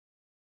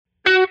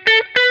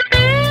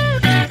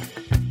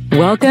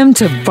Welcome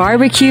to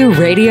Barbecue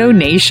Radio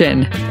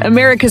Nation,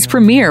 America's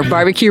premier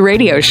barbecue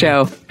radio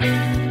show.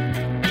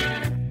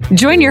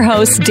 Join your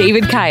hosts,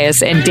 David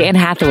Caius and Dan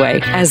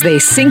Hathaway, as they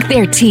sink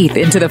their teeth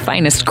into the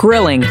finest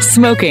grilling,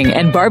 smoking,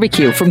 and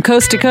barbecue from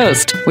coast to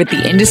coast with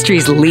the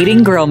industry's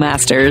leading grill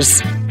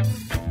masters.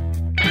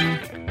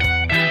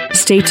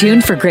 Stay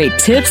tuned for great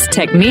tips,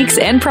 techniques,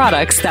 and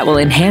products that will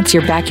enhance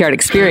your backyard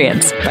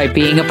experience by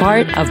being a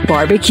part of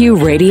Barbecue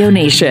Radio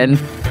Nation.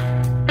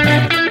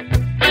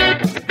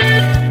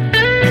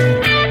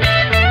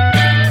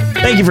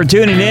 Thank you for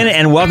tuning in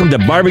and welcome to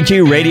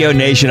Barbecue Radio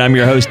Nation. I'm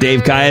your host,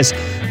 Dave Caius.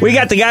 We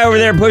got the guy over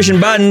there pushing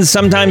buttons,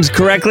 sometimes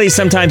correctly,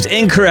 sometimes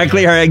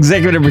incorrectly, our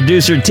executive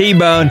producer,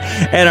 T-Bone,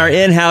 and our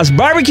in-house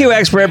barbecue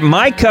expert,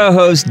 my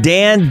co-host,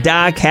 Dan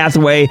Doc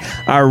Hathaway,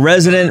 our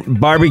resident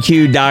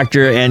barbecue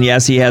doctor. And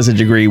yes, he has a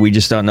degree. We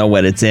just don't know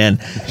what it's in.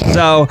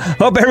 So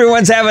hope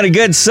everyone's having a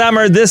good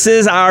summer. This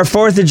is our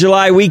 4th of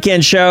July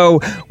weekend show,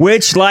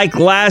 which, like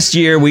last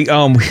year,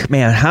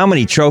 how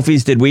many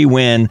trophies did we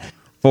win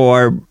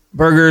for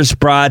burgers,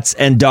 brats,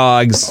 and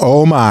dogs?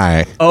 Oh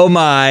my.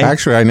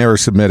 Actually, I never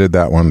submitted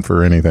that one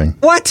for anything.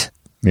 What?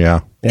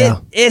 Yeah.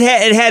 It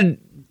had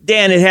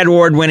Dan, it had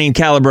award-winning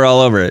caliber all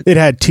over it. It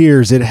had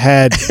tears. It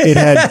had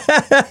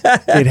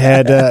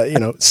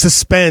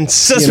suspense.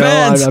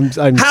 Suspense.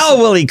 How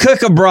will he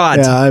cook a brat?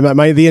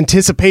 Yeah, the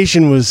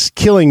anticipation was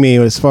killing me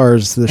as far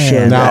as the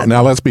show.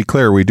 Now let's be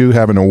clear. We do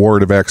have an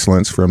award of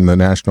excellence from the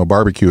National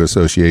Barbecue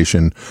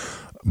Association,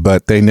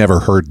 but they never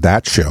heard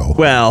that show.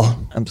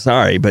 Well, I'm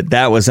sorry, but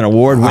that was an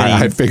award-winning.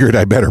 I figured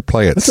I better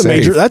play it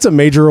safe. That's a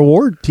major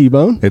award,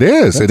 T-Bone. It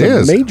is. That's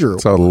a major.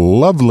 It's a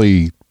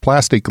lovely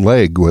plastic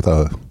leg with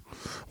a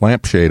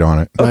lampshade on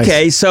it.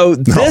 Okay, so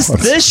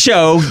this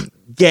show,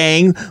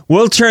 gang,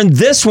 we'll turn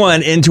this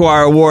one into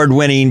our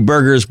award-winning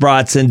burgers,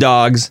 brats, and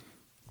dogs.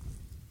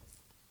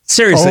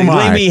 Seriously,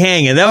 leave me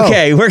hanging.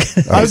 Okay,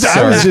 I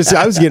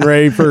was getting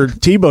ready for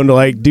T-Bone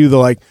to do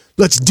the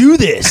let's do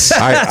this.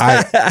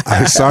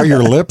 I saw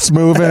your lips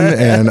moving,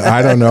 and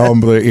I don't know,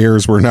 the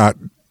ears were not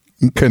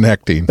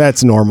connecting.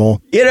 That's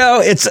normal.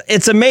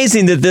 It's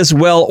amazing that this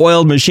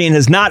well-oiled machine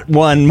has not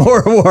won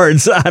more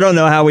awards. I don't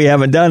know how we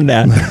haven't done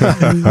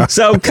that.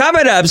 So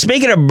coming up,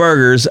 speaking of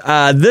burgers,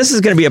 this is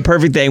going to be a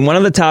perfect thing. One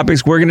of the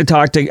topics we're going to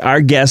talk to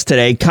our guest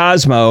today,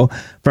 Cosmo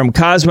from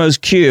Cosmo's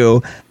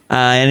Q.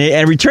 And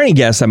a returning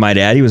guest, I might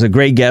add. He was a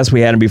great guest.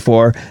 We had him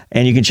before.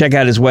 And you can check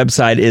out his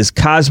website is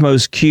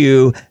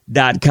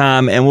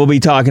cosmosq.com. And we'll be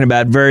talking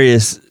about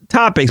various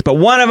topics. But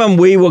one of them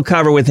we will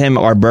cover with him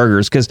are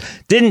burgers. Because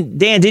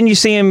didn't you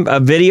see him a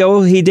video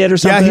he did or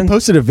something? Yeah, he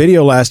posted a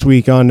video last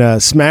week on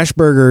Smash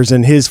Burgers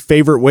and his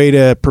favorite way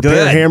to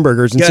prepare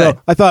hamburgers. And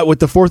so I thought with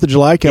the 4th of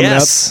July coming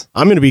up,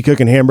 I'm going to be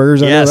cooking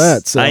hamburgers. I know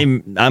that. So.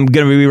 I'm going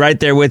to be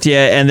right there with you.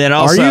 And then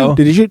also... Are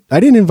you?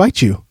 I didn't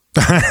invite you.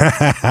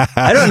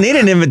 I don't need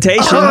an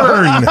invitation.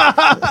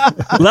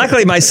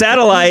 Luckily, my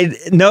satellite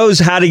knows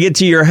how to get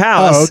to your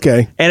house. Oh,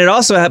 okay. And it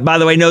also, by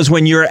the way, knows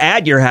when you're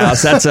at your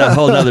house. That's a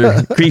whole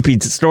other creepy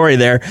story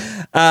there.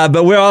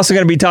 But we're also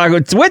going to be talking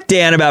with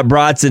Dan about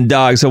brats and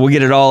dogs, so we'll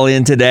get it all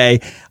in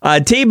today.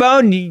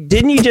 T-Bone,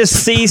 didn't you just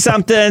see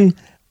something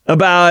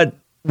about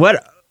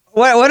what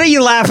are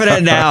you laughing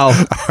at now?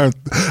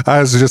 I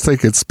was just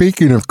thinking,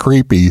 speaking of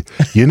creepy,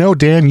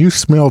 Dan, you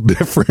smell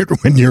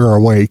different when you're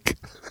awake.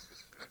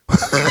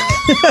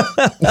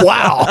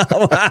 Wow.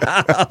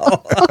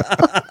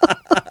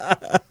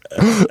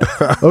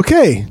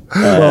 Okay.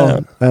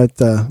 Well,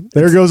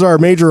 there goes our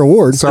major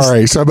award.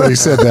 Sorry, somebody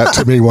said that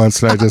to me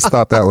once, and I just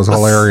thought that was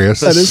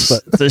hilarious. That is fun.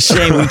 It's a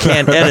shame we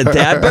can't edit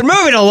that. But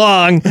moving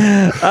along,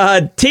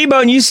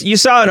 T-Bone, you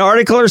saw an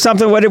article or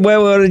something. What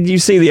did you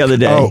see the other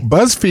day? Oh,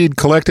 BuzzFeed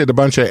collected a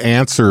bunch of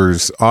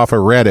answers off of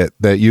Reddit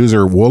that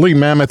user Woolly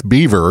Mammoth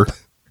Beaver.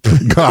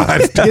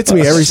 God, it gets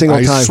me every single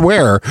time. I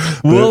swear.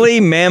 Woolly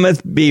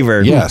Mammoth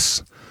Beaver.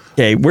 Yes.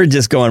 Okay, we're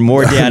just going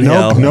more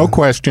downhill. No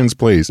questions,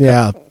 please.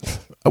 Yeah.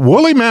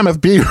 Woolly Mammoth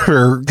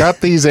Beaver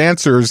got these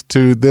answers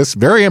to this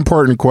very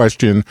important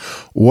question.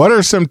 What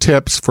are some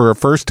tips for a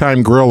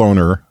first-time grill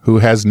owner who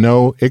has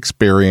no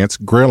experience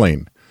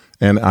grilling?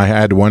 And I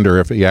had to wonder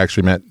if he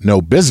actually meant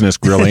no business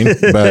grilling,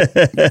 but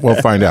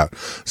we'll find out.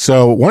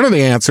 So one of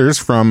the answers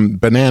from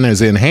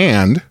Bananas in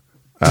Hand...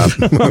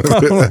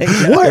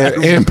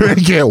 It may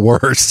get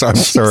worse. I'm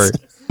sorry.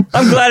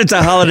 I'm glad it's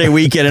a holiday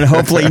weekend and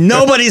hopefully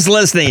nobody's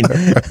listening.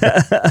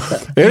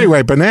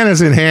 Anyway,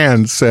 Bananas in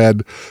Hand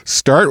said,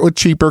 start with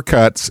cheaper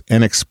cuts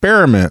and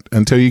experiment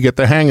until you get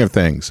the hang of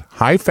things.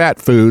 High-fat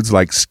foods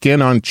like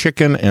skin on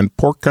chicken and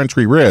pork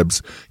country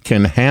ribs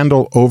can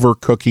handle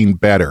overcooking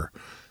better.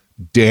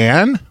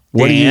 Dan,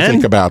 what do you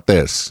think about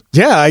this?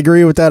 Yeah, I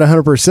agree with that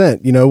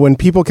 100%. When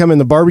people come in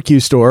the barbecue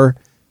store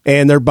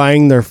and they're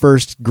buying their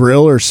first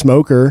grill or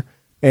smoker,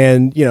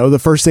 and, the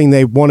first thing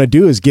they want to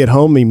do is get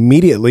home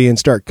immediately and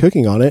start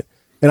cooking on it.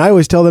 And I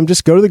always tell them,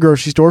 just go to the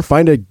grocery store,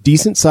 find a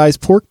decent-sized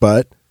pork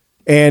butt,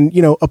 and,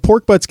 a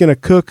pork butt's going to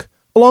cook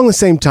along the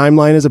same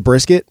timeline as a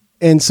brisket.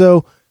 And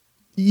so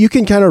you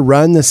can kind of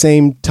run the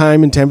same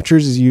time and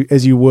temperatures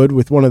as you would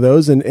with one of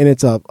those, and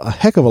it's a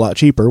heck of a lot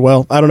cheaper.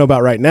 Well, I don't know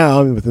about right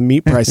now with the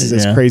meat prices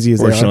as crazy as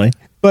they are.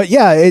 But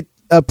yeah,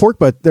 pork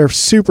butt, they're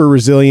super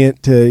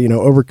resilient to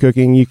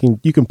overcooking.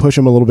 You can push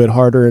them a little bit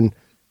harder,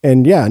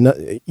 and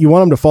you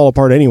want them to fall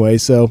apart anyway.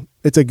 So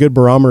it's a good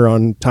barometer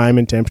on time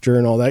and temperature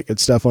and all that good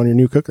stuff on your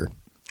new cooker.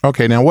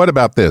 Okay, now what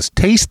about this?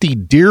 Tasty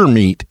Deer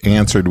Meat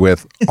answered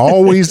with,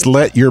 always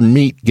let your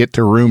meat get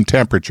to room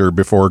temperature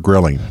before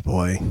grilling.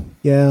 Boy,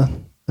 yeah.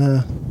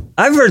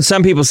 I've heard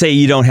some people say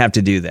you don't have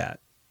to do that.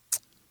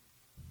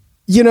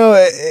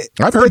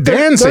 I've heard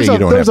Dan say you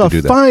don't have to do that.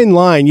 There's a fine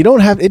line.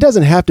 It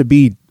doesn't have to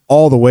be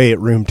all the way at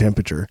room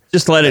temperature.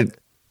 Just let it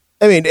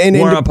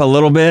warm up a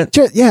little bit.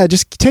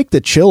 Just take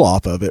the chill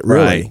off of it,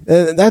 really.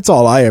 Right. That's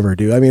all I ever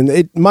do. I mean,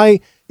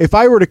 if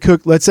I were to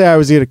cook, let's say I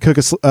was going to cook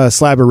a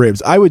slab of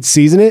ribs, I would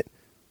season it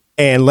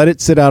and let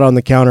it sit out on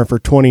the counter for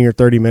 20 or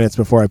 30 minutes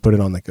before I put it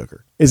on the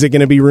cooker. Is it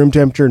going to be room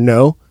temperature?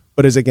 No.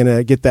 But is it going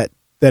to get that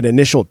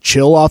initial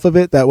chill off of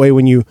it? That way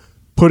when you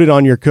put it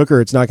on your cooker,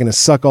 it's not going to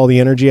suck all the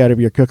energy out of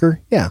your cooker?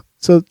 Yeah.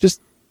 So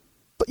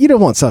but you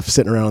don't want stuff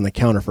sitting around on the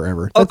counter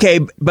forever.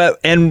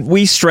 And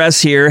we stress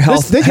here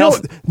health.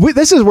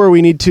 This is where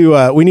we need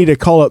to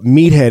call up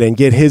Meathead and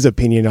get his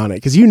opinion on it,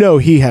 because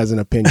he has an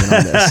opinion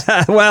on this.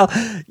 Well,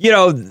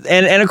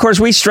 and of course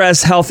we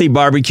stress healthy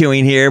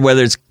barbecuing here,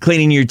 whether it's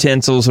cleaning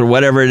utensils or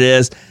whatever it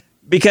is,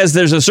 because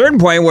there's a certain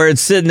point where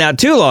it's sitting out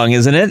too long,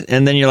 isn't it?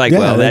 And then you're like,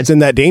 that's in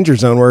that danger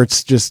zone where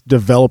it's just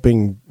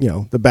developing,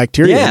 the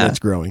bacteria that's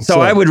growing. So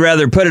I would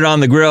rather put it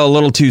on the grill a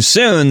little too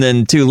soon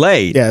than too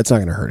late. Yeah, it's not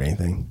going to hurt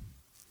anything.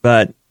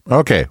 But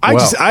okay, I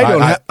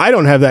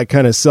don't have that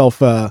kind of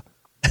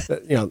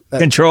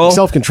control,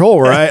 self-control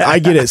where I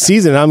get it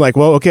seasoned. I'm like,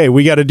 well, okay,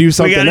 we got to do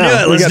something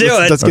now.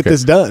 Let's get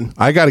this done.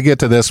 I got to get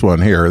to this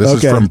one here.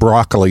 This is from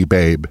Broccoli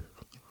Babe.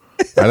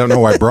 I don't know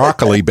why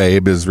Broccoli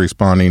Babe is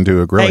responding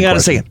to a grilling question. Hang on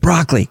a second.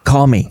 Broccoli,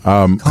 call me.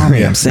 Call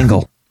me. I'm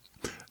single.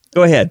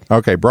 Go ahead.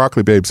 Okay,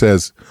 Broccoli Babe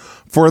says,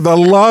 for the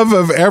love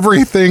of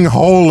everything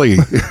holy,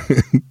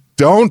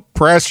 don't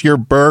press your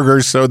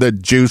burgers so the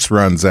juice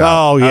runs out.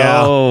 Oh,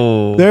 yeah.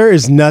 Oh. There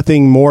is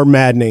nothing more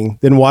maddening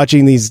than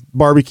watching these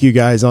barbecue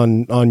guys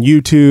on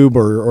YouTube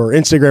or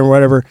Instagram or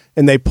whatever,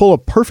 and they pull a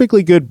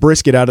perfectly good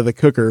brisket out of the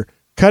cooker,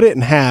 cut it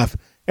in half,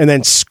 and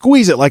then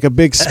squeeze it like a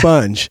big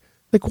sponge.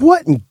 Like,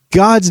 what in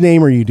God's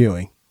name are you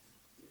doing?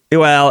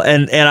 Well,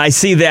 and I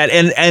see that,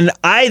 and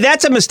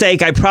that's a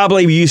mistake I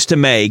probably used to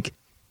make,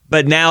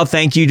 but now,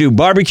 thank you to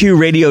Barbecue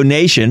Radio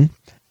Nation,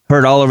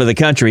 heard all over the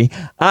country,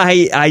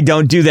 I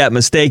don't do that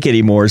mistake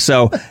anymore.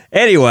 So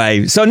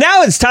anyway,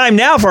 now it's time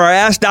for our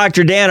Ask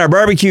Dr. Dan, our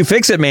barbecue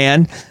fix-it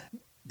man.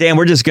 Dan,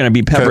 we're just going to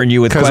be peppering you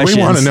with questions. Because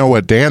we want to know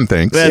what Dan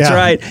thinks. That's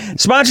right.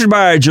 Sponsored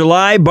by our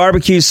July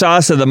barbecue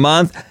sauce of the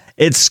month.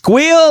 It's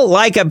Squeal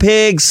Like a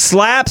Pig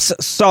Slaps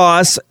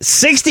Sauce,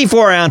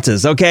 64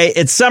 ounces. Okay,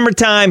 it's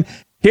summertime.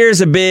 Here's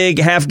a big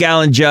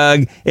half-gallon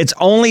jug. It's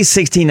only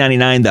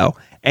 $16.99 though.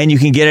 And you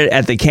can get it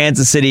at the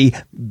Kansas City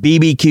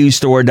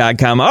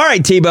BBQstore.com. All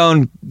right,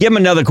 T-Bone, give him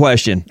another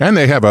question. And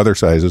they have other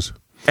sizes.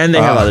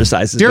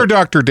 Dear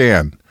Dr.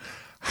 Dan,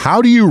 how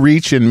do you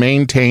reach and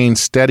maintain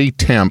steady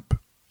temp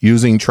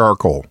using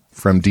charcoal?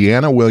 From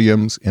Deanna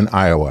Williams in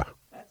Iowa.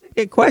 That's a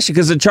good question,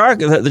 because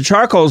the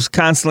charcoal's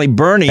constantly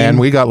burning. And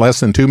we got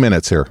less than 2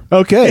 minutes here.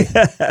 Okay.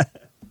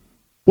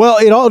 Well,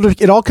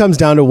 it all comes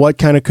down to what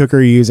kind of cooker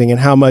you're using and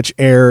how much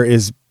air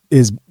is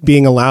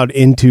being allowed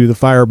into the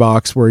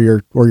firebox where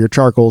your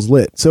charcoal's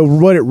lit. So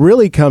what it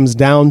really comes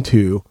down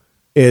to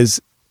is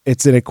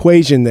it's an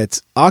equation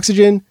that's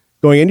oxygen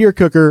going into your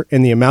cooker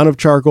and the amount of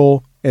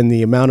charcoal and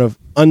the amount of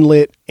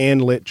unlit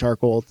and lit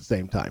charcoal at the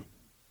same time.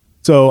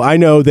 So I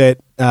know that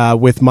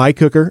with my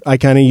cooker, I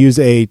kind of use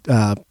a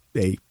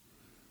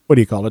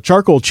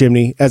charcoal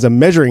chimney as a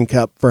measuring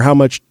cup for how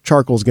much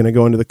charcoal is going to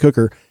go into the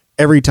cooker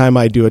every time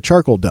I do a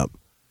charcoal dump.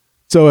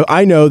 So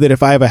I know that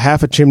if I have a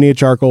half a chimney of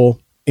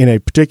charcoal in a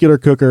particular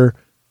cooker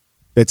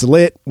that's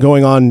lit,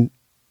 going on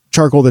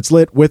charcoal that's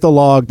lit with a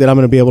log, that I'm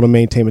going to be able to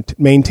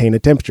maintain a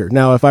temperature.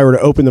 Now, if I were to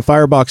open the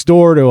firebox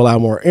door to allow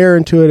more air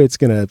into it, it's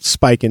going to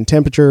spike in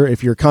temperature.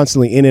 If you're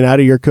constantly in and out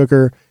of your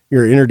cooker,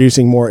 you're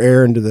introducing more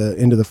air into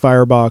the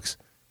firebox,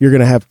 you're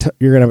going to have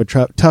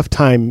a tough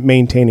time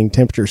maintaining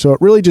temperature. So it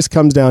really just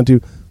comes down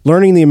to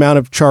learning the amount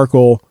of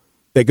charcoal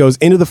that goes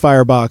into the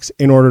firebox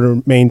in order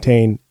to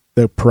maintain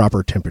the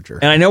proper temperature.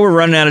 And I know we're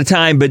running out of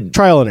time, but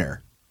trial and error.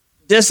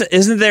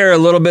 Isn't there a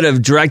little bit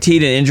of direct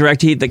heat and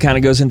indirect heat that kind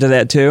of goes into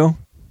that too?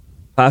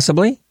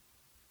 Possibly?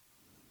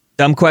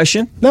 Dumb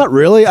question? Not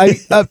really.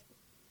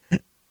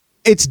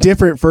 It's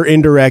different for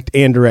indirect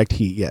and direct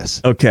heat, yes.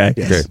 Okay.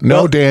 Yes. Okay.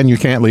 No, Dan, you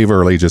can't leave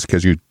early just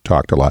because you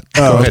talked a lot.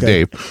 Go ahead,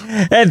 Dave.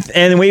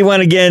 And we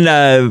want to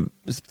again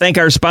thank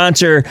our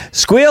sponsor,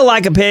 Squeal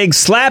Like a Pig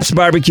Slaps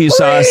Barbecue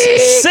Sauce,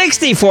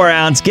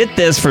 64-ounce. Get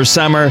this for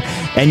summer,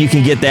 and you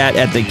can get that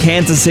at the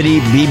Kansas City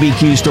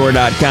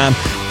BBQstore.com.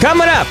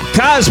 Coming up,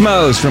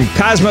 Cosmos from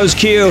Cosmos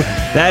Q.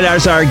 That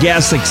is our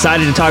guest.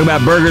 Excited to talk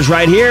about burgers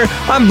right here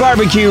on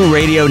Barbecue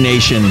Radio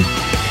Nation.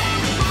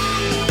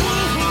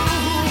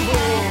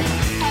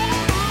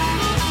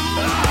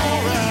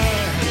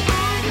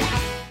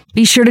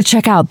 Be sure to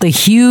check out the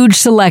huge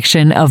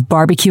selection of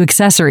barbecue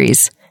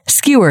accessories,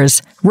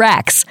 skewers,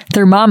 racks,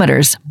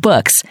 thermometers,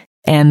 books,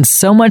 and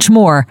so much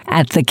more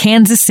at the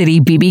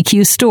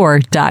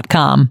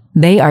KansasCityBBQStore.com.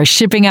 They are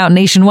shipping out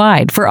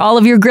nationwide for all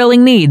of your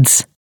grilling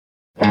needs.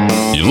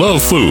 You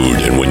love food,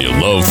 and when you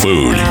love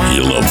food,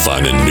 you love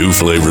finding new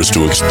flavors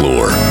to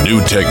explore, new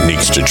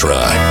techniques to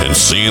try, and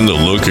seeing the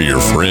look of your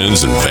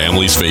friends and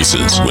family's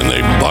faces when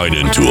they bite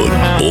into it.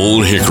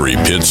 Old Hickory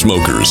Pit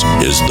Smokers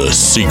is the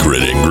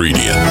secret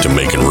ingredient to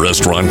making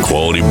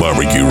restaurant-quality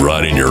barbecue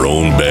right in your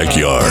own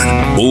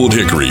backyard. Old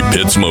Hickory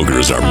Pit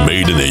Smokers are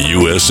made in the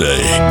USA.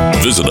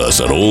 Visit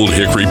us at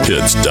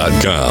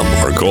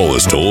oldhickorypits.com or call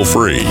us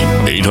toll-free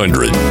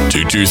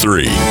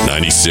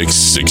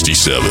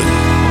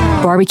 800-223-9667.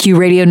 Barbecue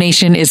Radio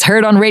Nation is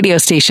heard on radio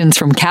stations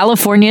from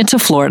California to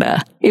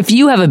Florida. If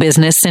you have a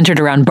business centered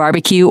around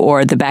barbecue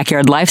or the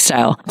backyard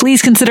lifestyle,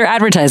 please consider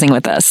advertising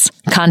with us.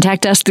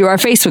 Contact us through our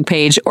Facebook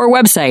page or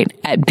website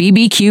at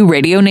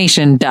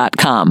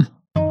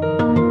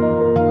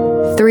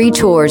bbqradionation.com. 3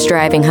 tours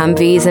driving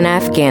Humvees in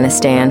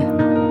Afghanistan.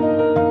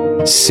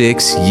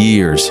 6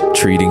 years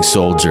treating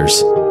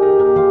soldiers.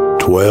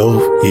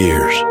 12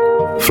 years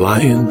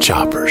flying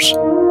choppers.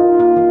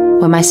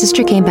 When my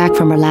sister came back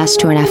from her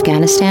last tour in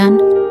Afghanistan,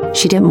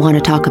 she didn't want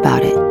to talk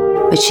about it,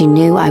 but she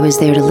knew I was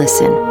there to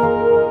listen.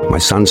 My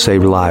son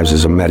saved lives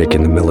as a medic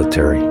in the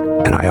military,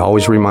 and I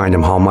always remind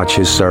him how much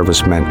his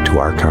service meant to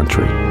our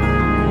country.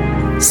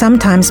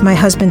 Sometimes my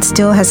husband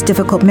still has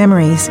difficult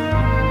memories.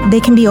 They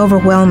can be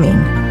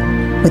overwhelming.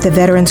 With the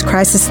Veterans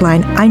Crisis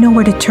Line, I know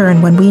where to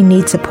turn when we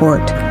need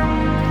support.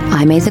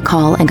 I made the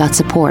call and got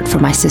support for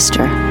my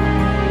sister.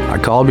 I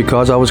called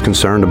because I was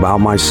concerned about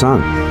my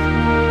son.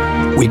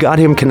 We got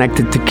him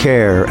connected to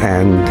care,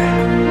 and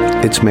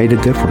it's made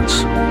a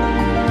difference.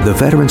 The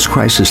Veterans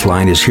Crisis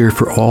Line is here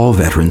for all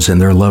veterans and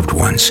their loved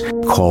ones.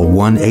 Call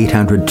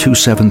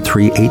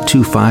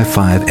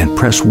 1-800-273-8255 and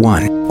press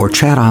 1 or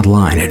chat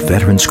online at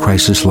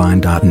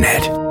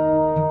veteranscrisisline.net.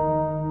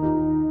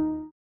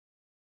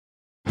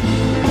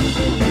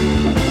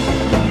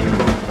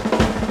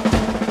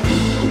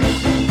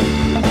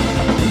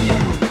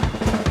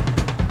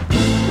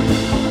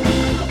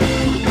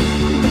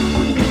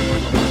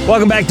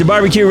 Welcome back to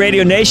Barbecue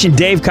Radio Nation.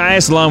 Dave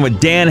Kias along with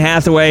Dan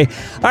Hathaway.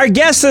 Our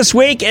guest this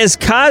week is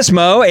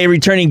Cosmo, a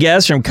returning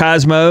guest from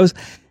Cosmos.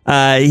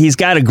 He's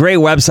got a great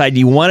website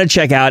you want to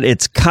check out.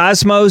 It's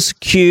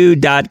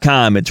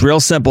cosmosq.com. It's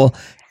real simple.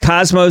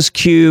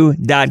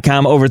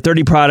 cosmosq.com. Over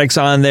 30 products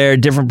on there,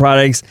 different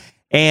products.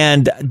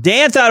 And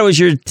Dan thought it was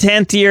your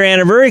 10th year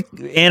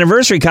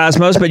anniversary,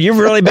 Cosmos, but you've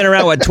really been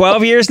around, what,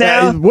 12 years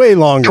now? Yeah, way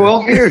longer.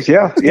 12 years,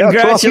 yeah.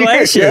 Congratulations. 12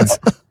 years, yeah.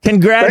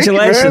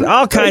 Congratulations. You,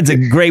 all kinds of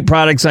great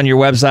products on your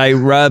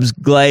website, rubs,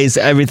 glaze,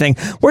 everything.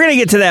 We're going to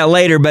get to that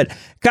later, but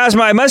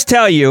Cosmo, I must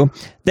tell you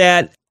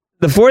that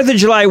the 4th of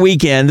July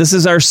weekend, this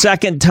is our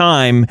second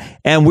time,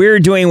 and we're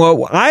doing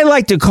what I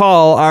like to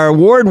call our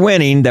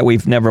award-winning, that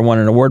we've never won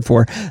an award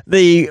for,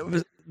 the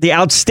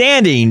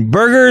outstanding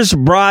Burgers,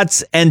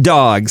 Brats, and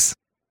Dogs.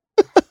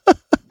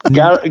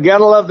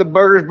 Gotta love the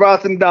burgers,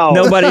 broth, and dogs.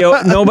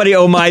 Nobody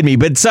oh-my'd me.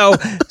 But so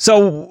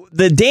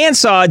Dan, you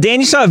saw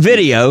a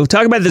video.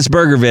 Talk about this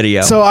burger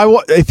video.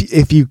 So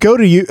if you go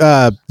to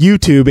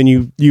YouTube and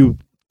you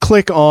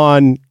click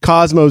on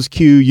Cosmos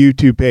Q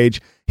YouTube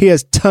page, he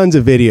has tons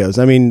of videos.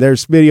 I mean,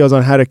 there's videos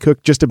on how to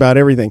cook just about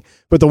everything.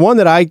 But the one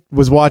that I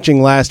was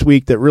watching last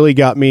week that really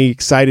got me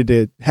excited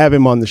to have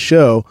him on the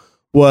show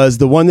was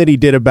the one that he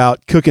did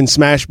about cooking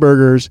smash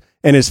burgers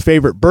and his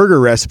favorite burger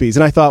recipes.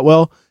 And I thought,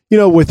 well,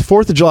 with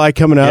 4th of July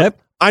coming up,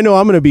 I know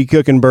I'm going to be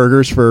cooking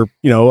burgers for,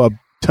 a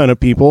ton of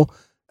people.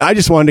 I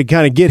just wanted to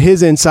kind of get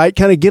his insight,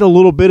 kind of get a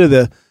little bit of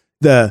the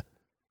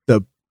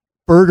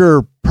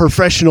burger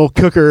professional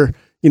cooker,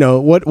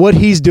 what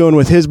he's doing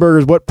with his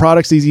burgers, what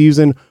products he's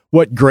using,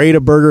 what grade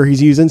of burger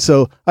he's using.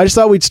 So I just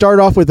thought we'd start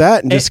off with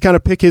that and just kind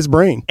of pick his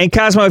brain. And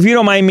Cosmo, if you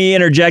don't mind me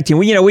interjecting,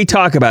 we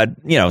talk about,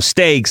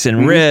 steaks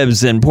and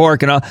ribs and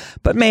pork and all,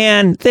 but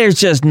man, there's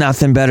just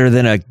nothing better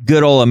than a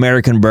good old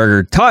American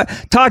burger.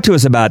 Talk to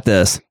us about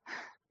this.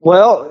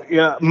 Well,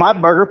 yeah, my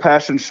burger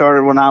passion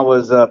started when I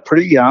was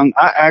pretty young.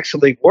 I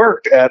actually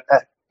worked at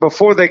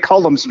before they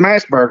called them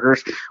smash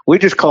burgers, we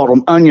just called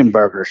them onion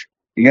burgers.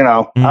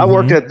 I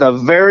worked at the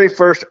very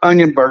first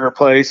onion burger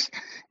place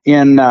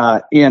in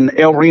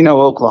El Reno,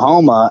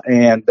 Oklahoma.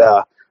 And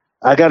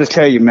I got to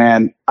tell you,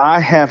 man, I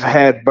have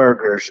had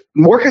burgers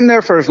working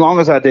there for as long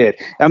as I did.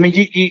 I mean,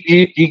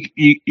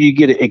 you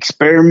get to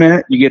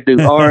experiment, you get to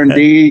do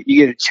R&D,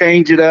 you get to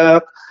change it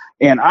up.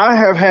 And I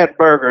have had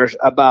burgers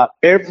about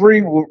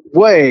every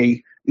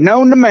way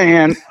known to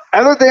man,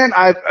 other than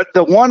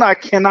the one I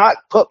cannot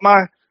put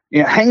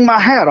hang my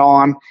hat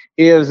on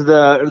is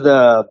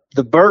the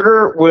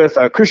burger with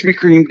a Krispy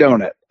Kreme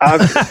donut.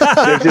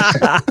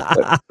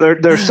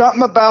 There's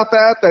something about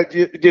that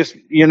you just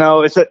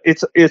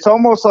it's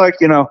almost like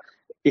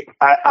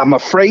I'm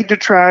afraid to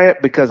try it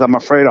because I'm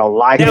afraid I'll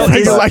like it.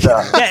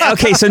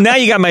 Okay, so now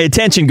you got my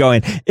attention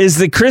going. Is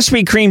the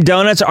Krispy Kreme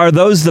donuts, are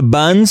those the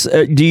buns?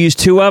 Do you use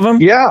 2 of them?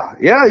 Yeah.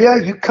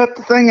 You cut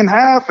the thing in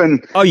half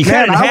and you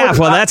cut it in half.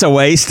 Well, that's a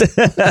waste.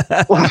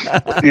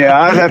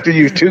 Yeah, I'd have to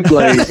use 2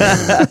 glazes.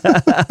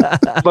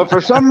 But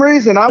for some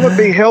reason, I would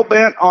be hell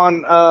bent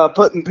on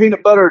putting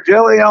peanut butter or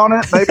jelly on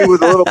it, maybe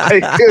with a little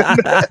bacon.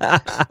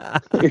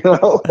 You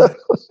know,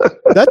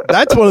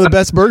 that's one of the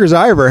best burgers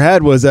I ever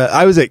had. Was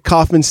I was at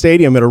Kauffman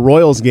Stadium at a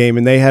Royals game,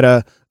 and they had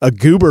a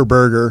Goober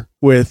burger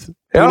with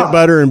peanut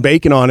butter and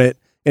bacon on it,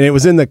 and it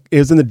was in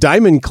the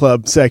Diamond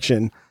Club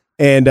section.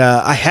 And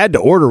I had to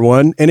order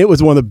one, and it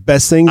was one of the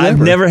best things I've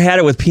ever. never had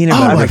it with peanut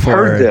butter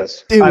before.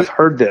 I've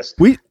heard this.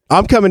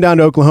 I'm coming down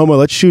to Oklahoma.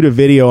 Let's shoot a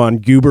video on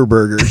Goober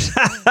burgers.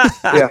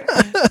 Yeah.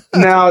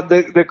 Now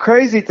the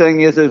crazy thing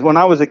is when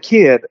I was a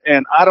kid,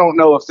 and I don't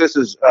know if this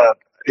is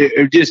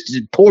just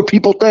a poor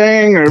people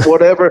thing or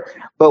whatever,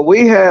 but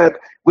we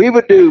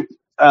would do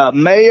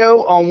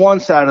mayo on one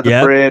side of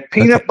the bread,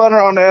 peanut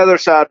butter on the other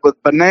side,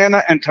 with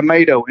banana and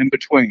tomato in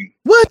between.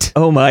 What?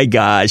 Oh my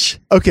gosh!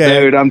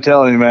 Okay, dude, I'm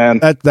telling you, man.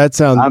 That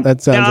sounds.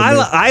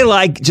 I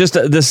like just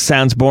this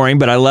sounds boring,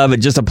 but I love it.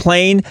 Just a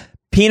plain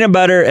peanut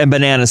butter and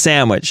banana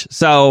sandwich.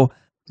 So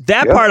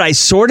that part I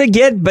sort of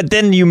get, but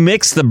then you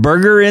mix the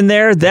burger in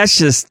there. That's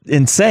just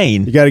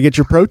insane. You got to get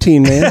your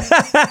protein, man.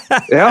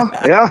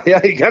 Yeah.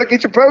 You got to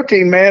get your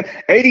protein, man.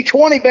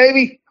 80-20,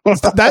 baby.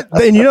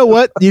 Then you know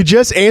what? You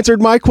just answered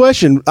my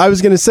question. I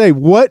was going to say,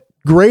 what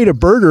grade of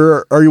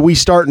burger are we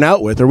starting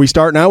out with? Are we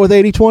starting out with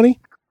 80-20?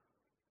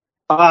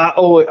 I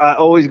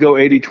always go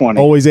 80-20.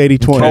 Always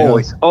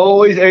 80-20.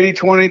 Always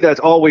 80-20. That's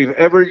all we've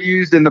ever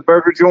used in the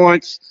burger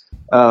joints.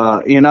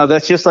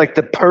 That's just like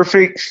the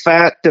perfect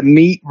fat to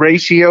meat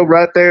ratio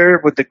right there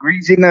with the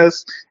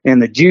greasiness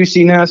and the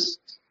juiciness.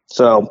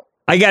 So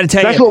I got to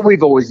tell that's what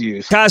we've always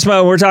used.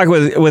 Cosmo, we're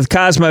talking with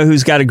Cosmo,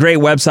 who's got a great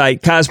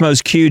website,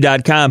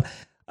 cosmosq.com.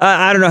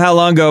 I don't know how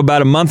long ago,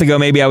 about a month ago,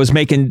 maybe I was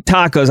making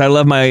tacos. I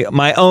love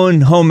my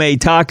own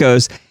homemade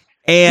tacos.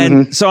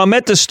 And so I'm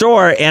at the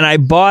store and I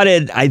bought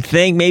it, I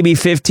think maybe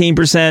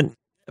 15%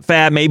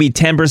 fat, maybe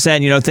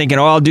 10%, thinking,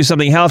 I'll do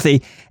something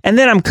healthy. And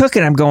then I'm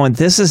cooking. I'm going,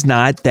 this is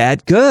not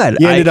that good.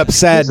 You ended up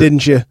sad,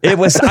 didn't you? I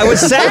was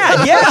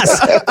sad.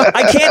 Yes.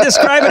 I can't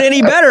describe it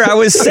any better. I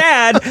was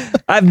sad.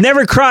 I've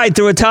never cried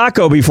through a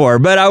taco before,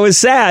 but I was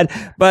sad.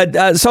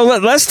 But so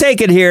let's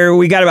take it here.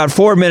 We got about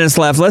 4 minutes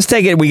left. Let's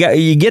take it.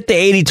 You get the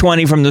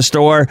 80-20 from the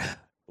store.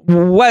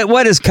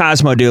 What does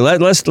Cosmo do?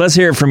 Let's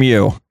hear it from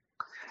you.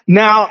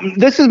 Now,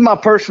 this is my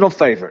personal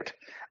favorite.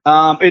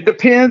 It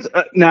depends.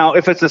 Now,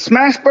 if it's a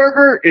smash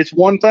burger, it's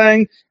one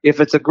thing. If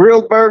it's a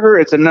grilled burger,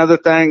 it's another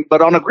thing.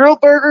 But on a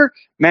grilled burger,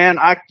 man,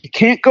 you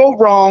can't go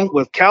wrong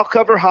with cow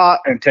cover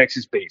hot and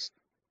Texas beef.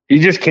 You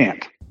just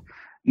can't.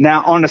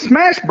 Now, on a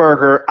smash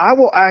burger, I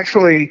will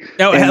actually.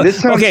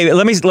 Okay,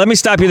 let me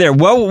stop you there.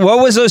 What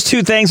was those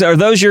 2 things? Are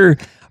those your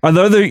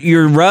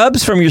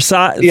rubs from your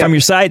side? Yep. From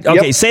your side?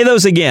 Okay, Yep. Say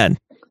those again.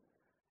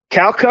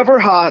 Cow cover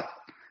hot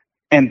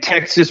and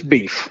Texas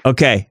beef.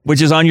 Okay,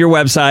 which is on your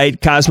website,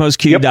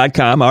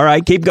 cosmosq.com. Yep. All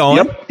right, keep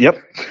going. Yep.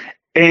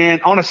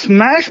 And on a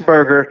smash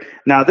burger,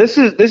 now this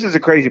is the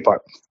crazy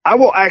part. I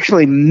will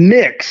actually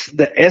mix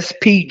the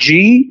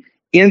SPG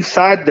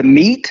inside the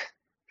meat,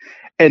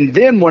 and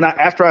then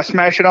after I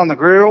smash it on the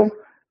grill,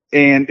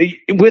 and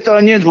with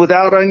onions,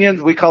 without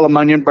onions, we call them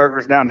onion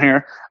burgers down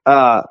here.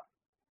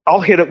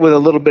 I'll hit it with a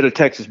little bit of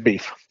Texas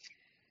beef,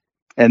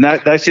 and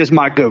that's just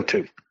my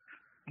go-to.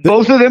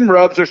 Both of them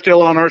rubs are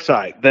still on our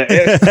site. The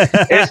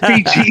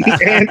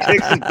SPG and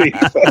Texas beef.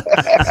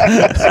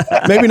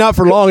 Maybe not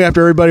for long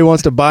after everybody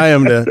wants to buy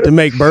them to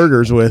make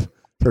burgers with,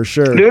 for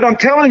sure. Dude, I'm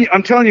telling you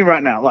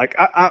right now. Like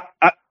I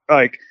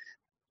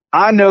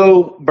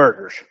know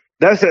burgers.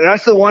 That's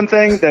the one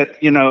thing that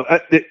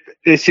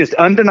it's just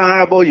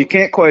undeniable. You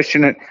can't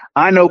question it.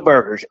 I know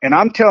burgers, and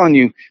I'm telling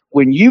you,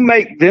 when you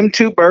make them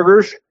 2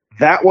 burgers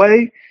that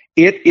way,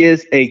 it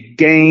is a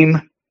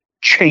game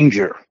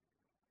changer.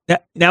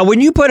 Now,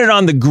 when you put it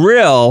on the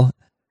grill,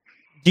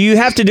 do you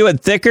have to do it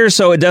thicker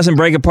so it doesn't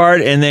break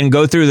apart and then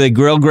go through the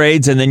grill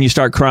grades and then you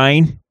start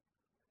crying?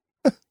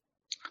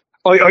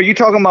 Are you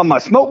talking about my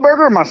smoke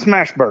burger or my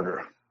smash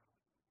burger?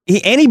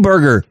 Any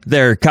burger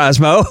there,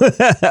 Cosmo.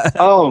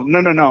 Oh,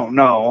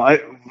 no.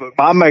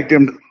 I make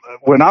them,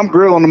 when I'm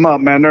grilling them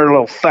up, man, they're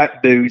little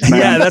fat dudes,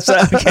 man. Yeah, that's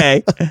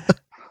okay.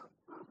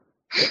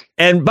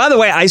 And by the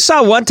way, I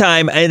saw one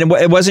time, and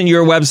it wasn't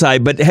your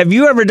website, but have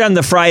you ever done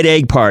the fried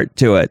egg part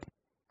to it?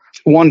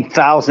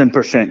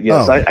 1,000%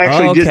 yes. Oh, I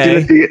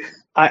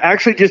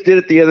actually just did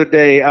it the other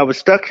day. I was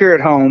stuck here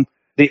at home.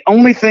 The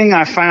only thing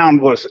I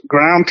found was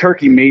ground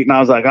turkey meat, and I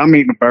was like, I'm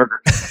eating a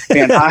burger.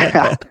 And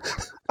I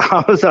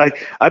was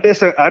like, I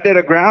did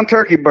a ground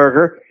turkey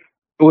burger,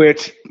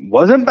 which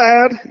wasn't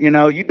bad.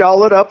 You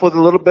doll it up with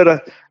a little bit of,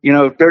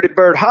 Dirty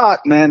Bird hot,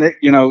 man.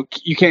 You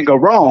can't go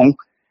wrong.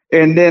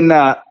 And then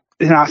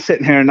and I was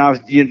sitting here and I was,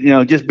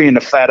 just being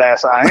the fat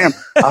ass I am.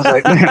 I was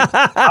like, man,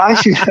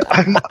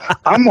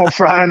 I'm going to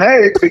fry an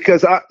egg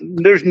because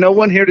there's no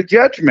one here to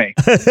judge me.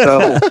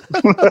 So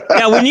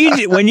yeah, when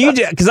you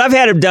do, because I've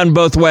had it done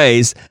both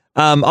ways.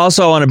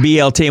 Also on a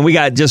BLT, and we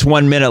got just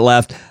 1 minute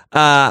left.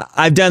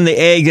 I've done the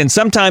egg, and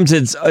sometimes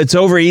it's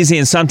over easy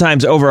and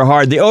sometimes over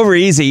hard. The over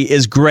easy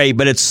is great,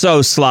 but it's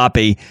so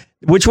sloppy.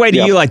 Which way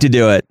do you like to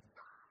do it?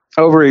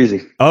 Over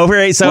easy.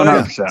 Over easy. So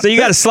you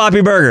got a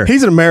sloppy burger.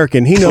 He's an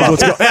American. He knows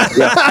what's going on.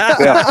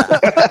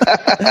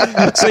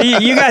 So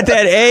you got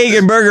that egg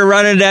and burger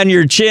running down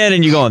your chin,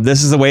 and you're going,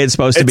 this is the way it's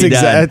supposed to be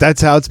done.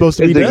 That's how it's supposed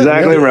to be done.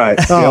 Exactly right.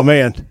 Oh,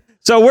 man.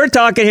 So we're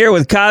talking here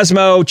with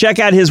Cosmo. Check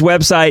out his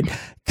website,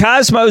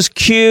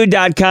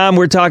 CosmosQ.com.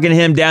 We're talking to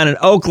him down in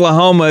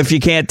Oklahoma, if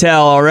you can't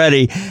tell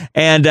already.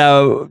 And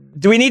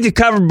do we need to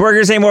cover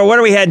burgers anymore? What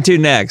are we heading to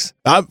next?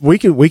 We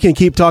can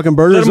keep talking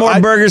burgers. A little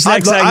more burgers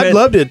next segment. I'd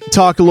love to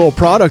talk a little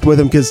product with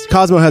him because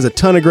Cosmo has a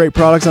ton of great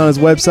products on his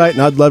website,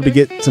 and I'd love to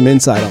get some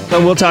insight on it.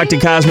 So we'll talk to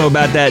Cosmo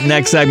about that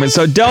next segment.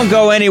 So don't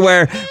go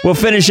anywhere. We'll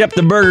finish up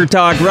the burger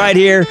talk right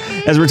here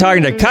as we're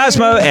talking to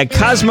Cosmo at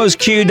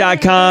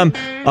CosmosQ.com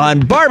on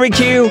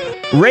Barbecue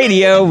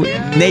Radio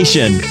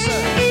Nation.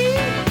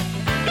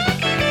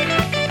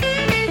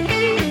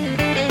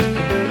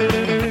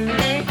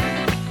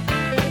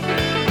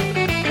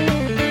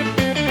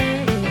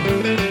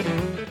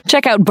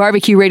 Check out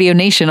Barbecue Radio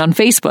Nation on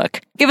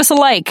Facebook. Give us a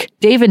like.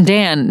 Dave and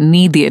Dan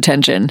need the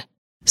attention.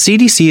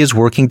 CDC is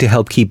working to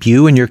help keep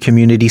you and your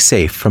community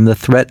safe from the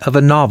threat of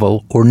a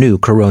novel or new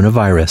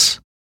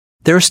coronavirus.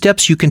 There are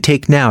steps you can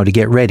take now to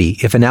get ready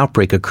if an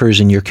outbreak occurs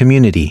in your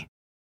community.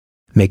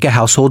 Make a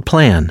household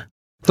plan.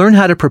 Learn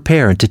how to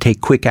prepare and to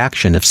take quick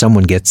action if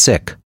someone gets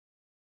sick.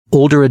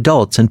 Older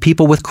adults and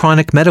people with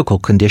chronic medical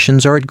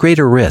conditions are at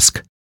greater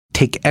risk.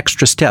 Take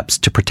extra steps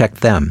to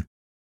protect them.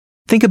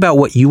 Think about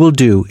what you will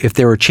do if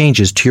there are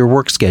changes to your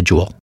work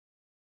schedule.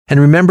 And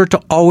remember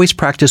to always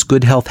practice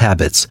good health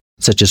habits,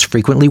 such as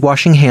frequently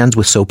washing hands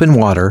with soap and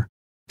water,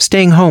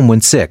 staying home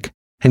when sick,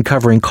 and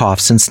covering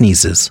coughs and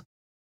sneezes.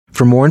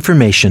 For more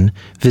information,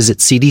 visit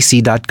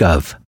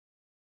cdc.gov.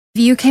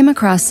 If you came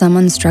across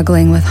someone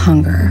struggling with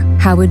hunger,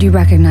 how would you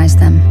recognize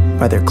them?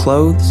 By their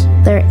clothes,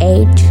 their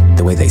age,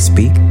 the way they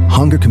speak.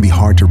 Hunger can be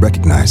hard to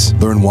recognize.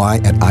 Learn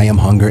why at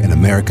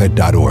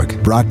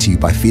IamHungerInAmerica.org. Brought to you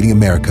by Feeding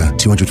America,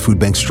 200 Food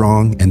Bank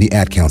Strong, and the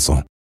Ad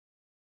Council.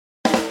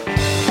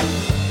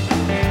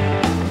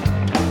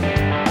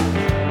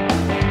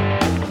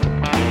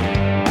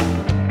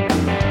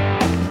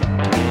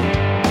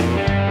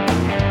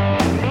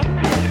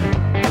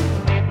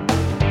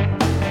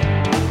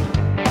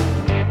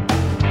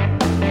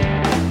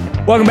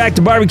 Welcome back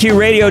to Barbecue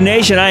Radio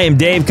Nation. I am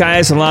Dave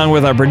Caius, along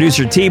with our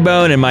producer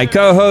T-Bone and my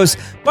co-host,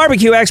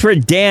 barbecue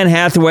expert Dan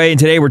Hathaway. And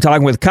today we're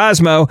talking with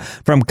Cosmo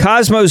from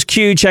Cosmos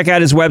Q. Check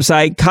out his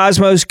website,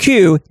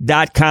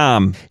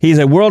 CosmosQ.com. He's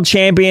a world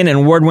champion and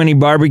award-winning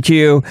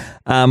barbecue.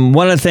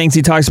 One of the things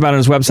he talks about on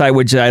his website,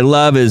 which I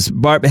love, is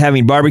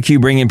having barbecue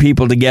bringing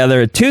people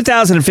together. A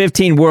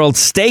 2015 World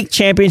Steak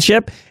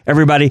Championship.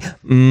 Everybody,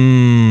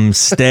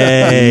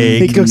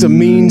 steak. He cooks a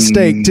mean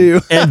steak too.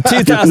 And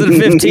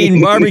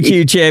 2015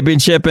 Barbecue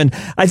Championship, and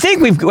I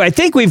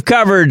think we've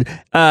covered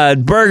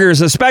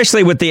burgers,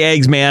 especially with the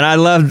eggs, man. I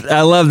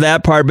love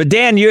that part. But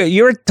Dan,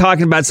 you were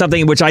talking about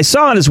something which I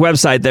saw on his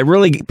website that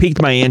really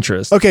piqued my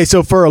interest. Okay,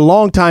 so for a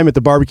long time at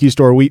the barbecue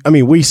store,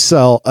 we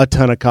sell a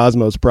ton of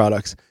Cosmos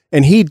products,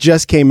 and he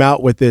just came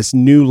out with this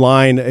new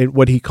line,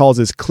 what he calls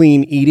his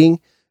clean eating,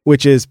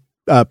 which is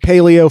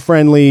paleo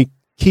friendly,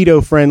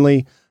 keto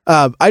friendly.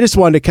 I just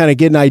wanted to kind of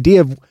get an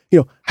idea of,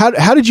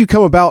 how did you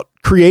come about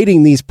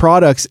creating these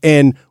products,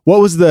 and what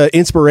was the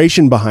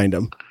inspiration behind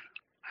them?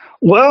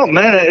 Well,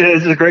 man,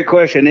 it's a great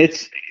question.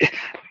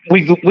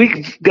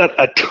 We've got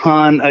a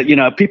ton,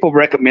 people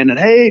recommended,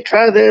 hey,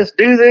 try this,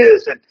 do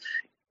this.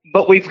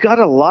 But we've got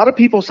a lot of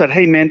people said,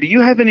 hey, man, do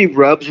you have any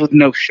rubs with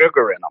no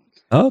sugar in them?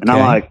 Okay.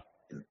 And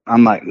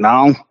I'm like,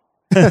 no.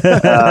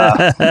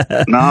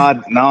 No,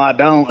 I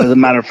don't, as a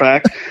matter of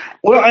fact.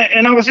 Well,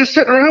 and I was just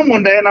sitting around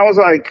one day and I was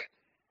like,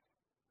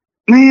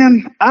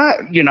 man,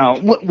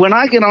 when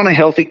I get on a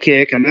healthy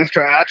kick and I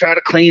try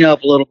to clean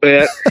up a little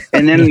bit,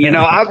 and then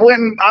I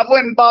went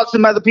and bought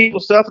some other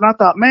people's stuff, and I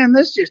thought, man,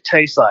 this just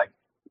tastes like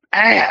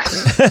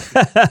ass.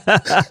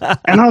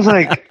 And I was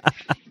like,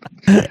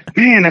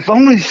 man, if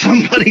only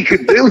somebody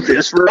could do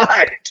this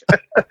right.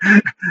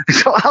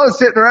 So I was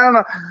sitting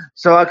around.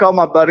 So I called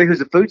my buddy who's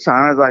a food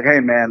scientist. I was like,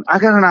 hey, man, I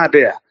got an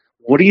idea.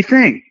 What do you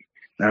think?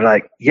 They're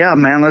like, yeah,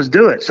 man, let's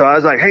do it. So I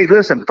was like, hey,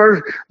 listen,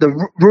 first, the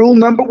rule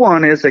number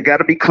one is they got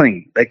to be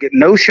clean. They get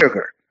no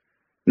sugar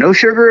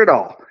at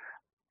all.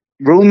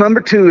 Rule number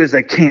two is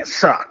they can't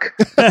suck.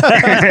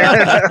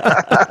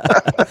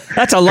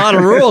 That's a lot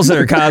of rules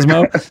there,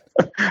 Cosmo.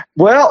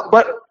 Well,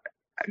 but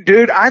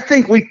dude, I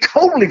think we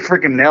totally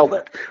freaking nailed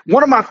it.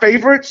 One of my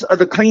favorites of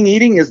the clean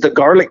eating is the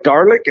garlic,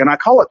 and I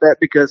call it that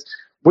because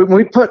when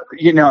we put,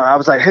 I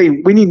was like, hey,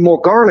 we need more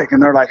garlic.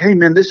 And they're like, hey,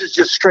 man, this is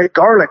just straight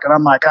garlic. And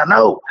I'm like, I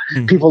know.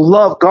 People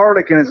love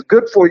garlic and it's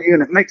good for you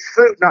and it makes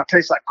food not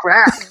taste like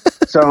crap.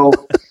 So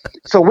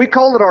we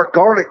call it our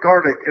garlic.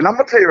 And I'm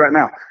going to tell you right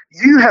now,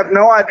 you have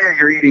no idea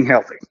you're eating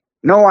healthy.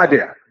 No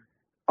idea.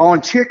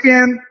 On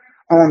chicken,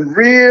 on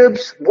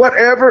ribs,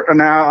 whatever.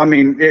 Now, I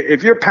mean,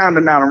 if you're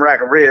pounding down a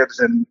rack of ribs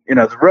and,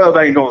 the rub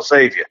ain't going to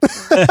save you.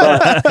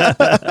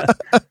 But,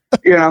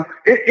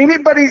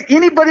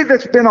 anybody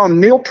that's been on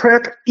meal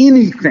prep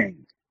anything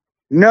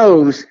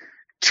knows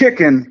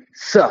chicken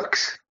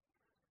sucks.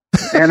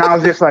 And I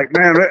was just like,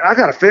 man, I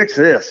got to fix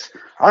this.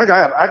 I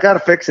got to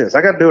fix this.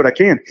 I got to do what I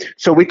can.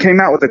 So we came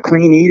out with a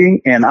clean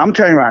eating, and I'm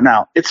telling you right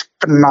now, it's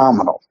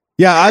phenomenal.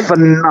 Yeah,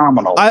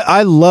 phenomenal.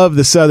 I love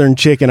the Southern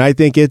chicken. I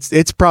think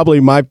it's probably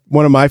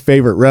one of my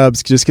favorite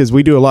rubs, just because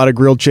we do a lot of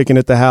grilled chicken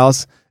at the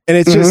house, and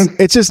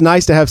it's just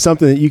nice to have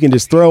something that you can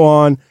just throw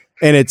on,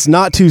 and it's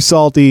not too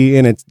salty,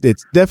 and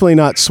it's definitely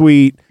not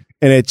sweet,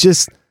 and it's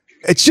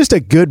just a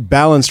good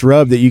balanced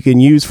rub that you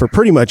can use for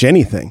pretty much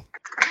anything.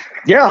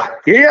 Yeah.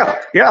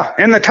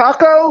 And the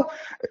taco,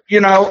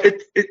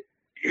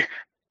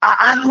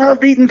 I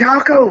love eating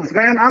tacos,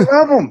 man. I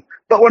love them.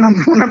 But when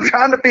I'm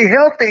trying to be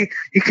healthy,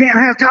 you can't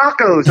have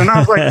tacos. And I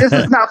was like, this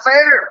is not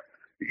fair.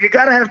 You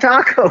got to have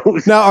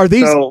tacos. Now,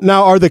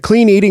 are the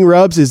clean eating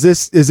rubs, is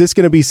this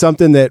going to be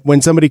something that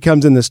when somebody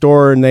comes in the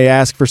store and they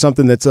ask for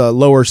something that's a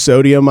lower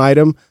sodium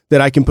item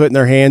that I can put in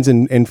their hands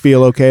and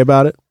feel okay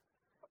about it?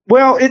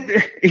 Well,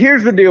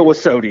 here's the deal with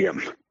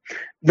sodium.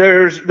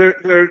 There's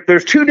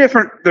two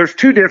different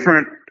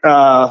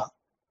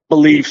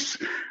beliefs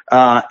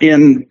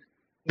in.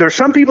 There's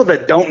some people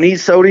that don't need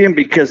sodium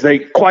because they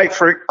quite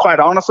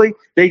honestly,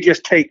 they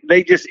just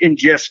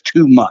ingest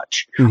too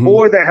much,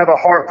 or they have a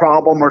heart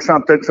problem or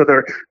something. So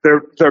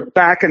they're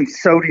backing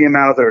sodium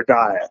out of their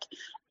diet.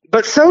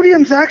 But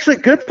sodium's actually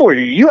good for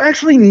you. You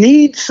actually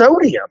need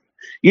sodium.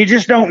 You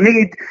just don't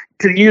need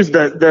to use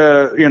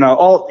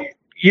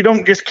you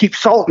don't just keep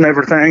salting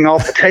everything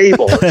off the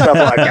table and stuff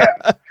like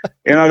that.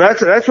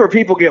 That's where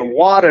people get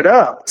wadded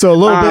up. So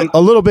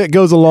a little bit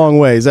goes a long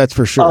ways. That's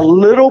for sure. A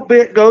little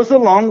bit goes a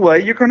long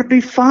way. You're going to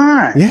be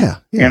fine. Yeah.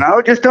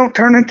 Just don't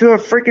turn into a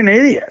freaking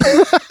idiot.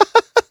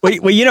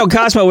 Well,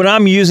 Cosmo, when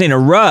I'm using a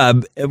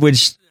rub,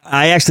 which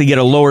I actually get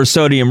a lower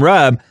sodium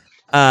rub,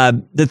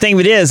 the thing of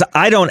it is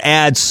I don't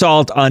add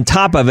salt on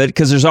top of it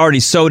because there's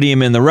already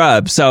sodium in the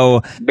rub.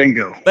 So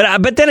bingo.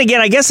 But then again,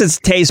 I guess it's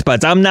taste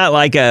buds. I'm not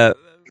like a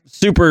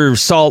super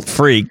salt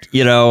freak,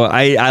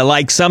 I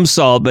like some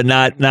salt, but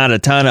not a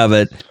ton of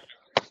it.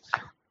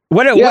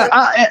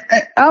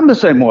 I'm the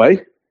same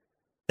way.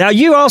 Now,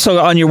 you also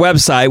on your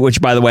website, which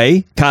by the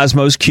way,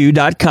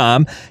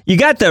 cosmosq.com, you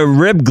got the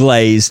rib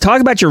glaze. Talk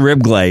about your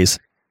rib glaze.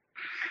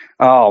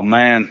 Oh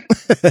man.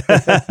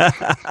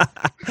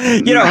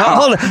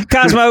 Hold on,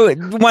 Cosmo,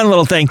 one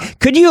little thing.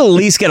 Could you at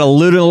least get a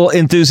little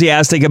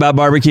enthusiastic about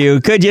barbecue?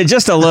 Could you?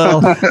 Just a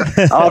little?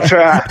 I'll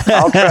try.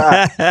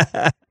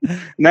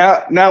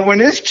 Now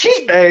when it's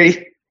cheat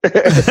day,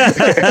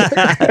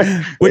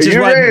 which is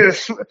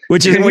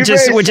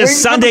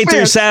Sunday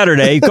through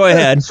Saturday. Go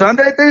ahead.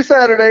 Sunday through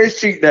Saturday is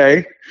cheat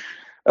day.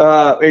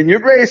 And you're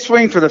ready to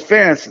swing for the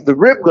fence. The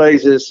rib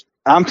glazes,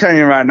 I'm telling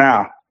you right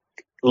now,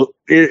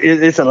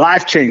 it's a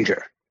life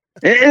changer.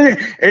 And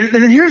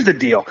here's the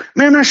deal.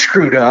 Man, I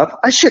screwed up.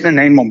 I shouldn't have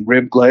named them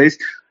rib glaze.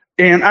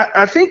 And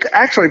I think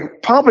actually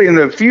probably in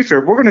the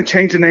future, we're going to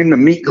change the name to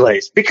meat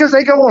glaze because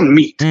they go on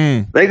meat.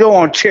 They go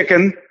on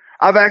chicken.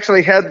 I've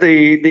actually had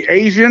the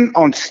Asian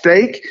on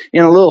steak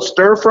in a little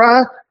stir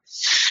fry.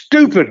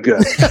 Stupid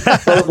good.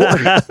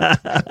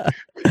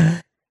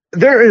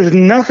 There is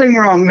nothing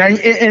wrong. Now,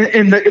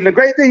 and the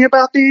great thing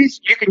about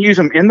these, you can use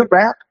them in the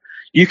wrap.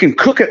 You can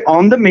cook it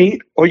on the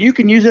meat, or you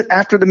can use it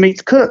after the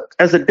meat's cooked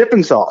as a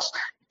dipping sauce.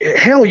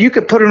 Hell, you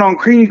could put it on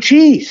cream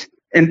cheese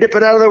and dip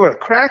it out of there with a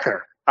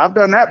cracker. I've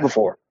done that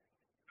before.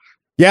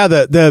 Yeah,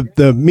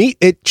 the meat,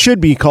 it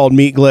should be called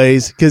meat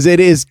glaze because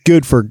it is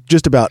good for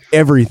just about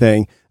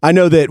everything. I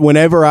know that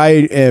whenever I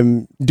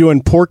am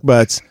doing pork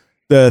butts,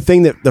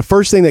 the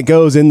first thing that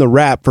goes in the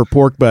wrap for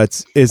pork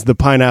butts is the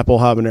pineapple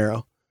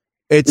habanero.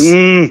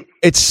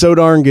 It's so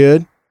darn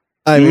good.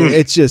 I mean,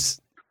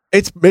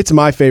 it's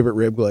my favorite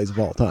rib glaze of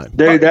all time.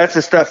 Dude, that's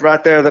the stuff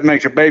right there that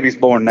makes your babies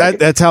born naked.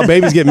 That's how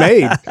babies get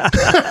made.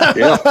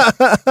 Yeah.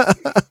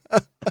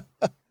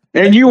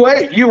 And you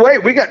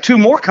wait. We got 2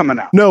 more coming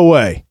out. No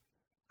way.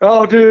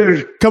 Oh,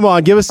 dude. Come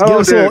on, give us a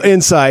little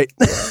insight.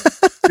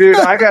 Dude,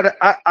 I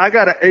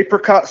got an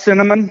apricot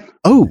cinnamon.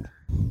 Oh.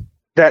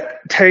 That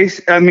tastes,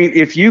 I mean,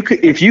 if you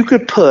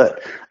could put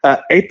an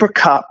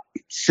apricot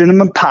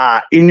cinnamon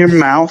pie in your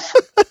mouth,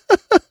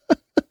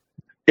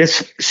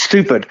 it's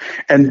stupid.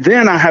 And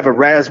then I have a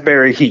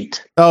raspberry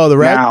heat. Oh, the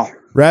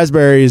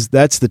raspberries,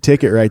 that's the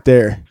ticket right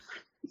there.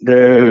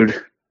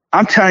 Dude,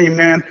 I'm telling you,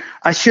 man,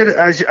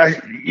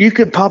 you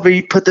could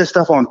probably put this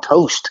stuff on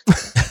toast.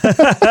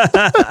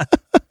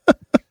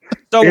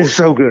 It's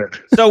so good.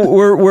 So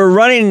we're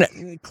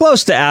running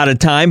close to out of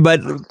time,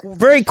 but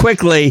very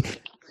quickly,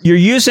 you're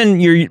using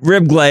your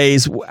rib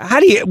glaze. How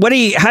do you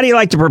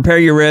like to prepare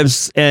your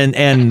ribs,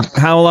 and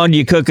how long do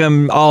you cook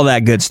them? All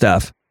that good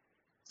stuff.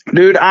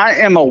 Dude, I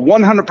am a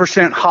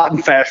 100% hot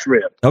and fast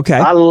rib. Okay.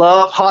 I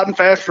love hot and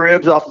fast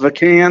ribs off of a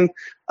can.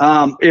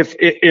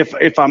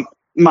 If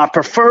my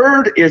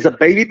preferred is a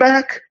baby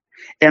back,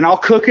 and I'll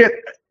cook it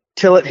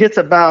till it hits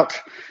about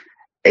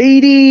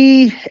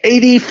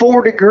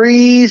 84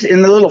 degrees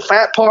in the little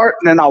fat part,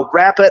 and then I'll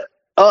wrap it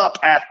up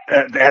at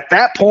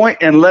that point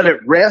and let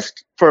it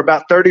rest for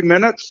about 30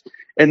 minutes.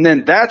 And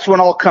then that's when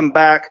I'll come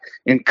back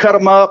and cut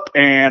them up,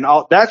 and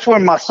that's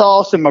when my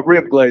sauce and my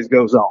rib glaze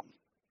goes on.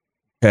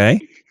 Okay.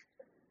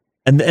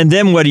 And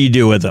then what do you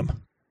do with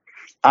them?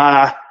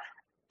 I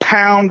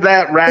pound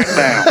that rack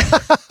down.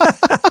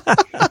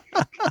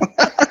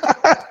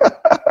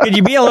 Could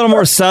you be a little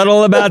more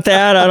subtle about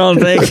that? I don't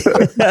think.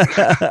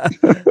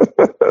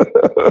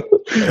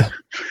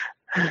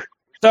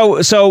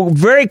 So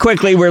very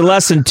quickly, we're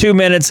less than 2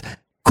 minutes.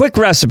 Quick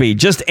recipe.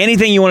 Just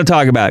anything you want to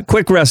talk about.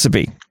 Quick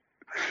recipe.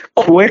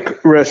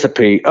 Quick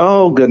recipe.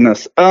 Oh,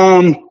 goodness.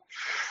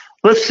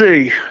 Let's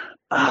see.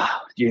 Oh,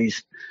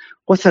 geez.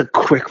 What's a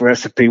quick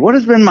recipe? What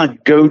has been my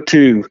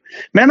go-to?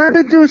 Man, I've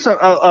been doing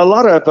a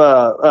lot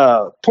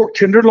of pork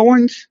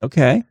tenderloins.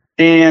 Okay.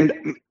 And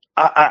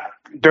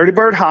Dirty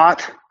Bird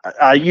Hot.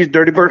 I use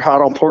Dirty Bird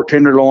Hot on pork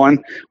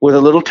tenderloin with a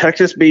little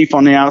Texas beef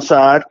on the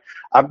outside.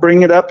 I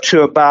bring it up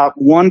to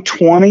about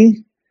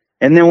 120.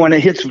 And then when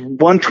it hits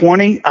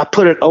 120, I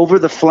put it over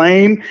the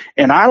flame.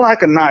 And I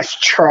like a nice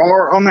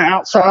char on the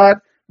outside.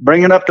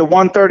 Bring it up to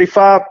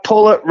 135,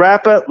 pull it,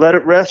 wrap it, let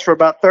it rest for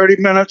about 30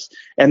 minutes.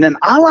 And then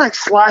I like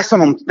slicing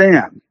them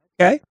thin.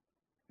 Okay.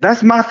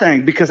 That's my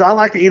thing, because I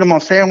like to eat them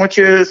on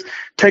sandwiches,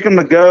 take them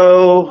to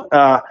go.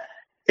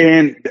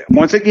 And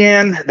once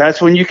again,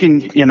 that's when you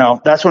can,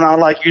 that's when I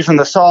like using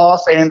the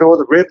sauce and or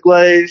the rib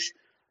glaze.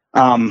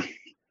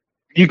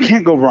 You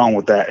can't go wrong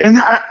with that. And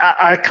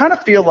I kind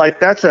of feel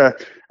like that's a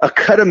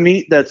cut of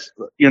meat that's,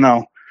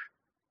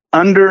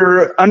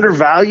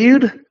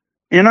 undervalued,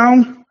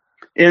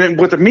 And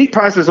with the meat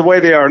prices the way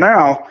they are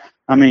now,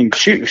 I mean,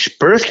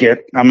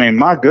 brisket,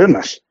 my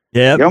goodness.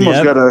 Yeah, you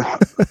almost got to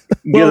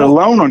get a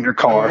loan on your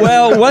car.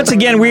 Well, once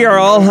again, we are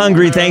all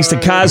hungry thanks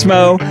to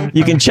Cosmo.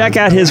 You can check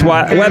out his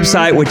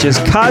website, which is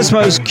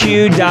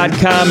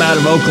cosmosq.com out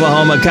of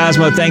Oklahoma.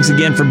 Cosmo, thanks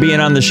again for being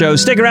on the show.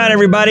 Stick around,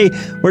 everybody.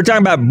 We're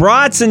talking about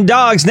brats and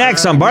dogs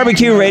next on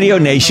Barbecue Radio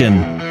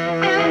Nation.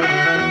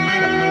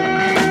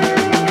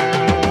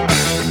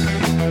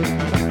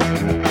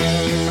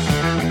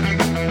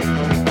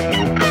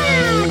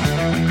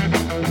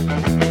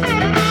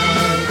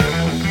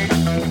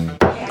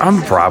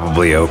 I'm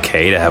probably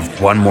okay to have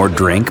one more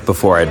drink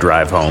before I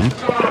drive home.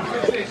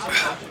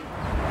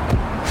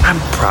 I'm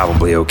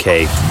probably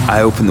okay. I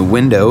open the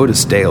window to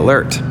stay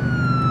alert.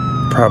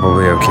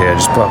 Probably okay. I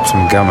just popped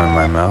some gum in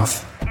my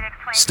mouth.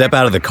 Step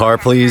out of the car,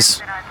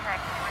 please.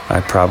 I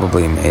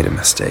probably made a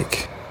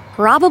mistake.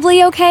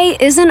 Probably okay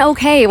isn't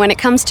okay when it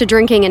comes to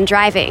drinking and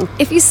driving.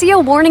 If you see a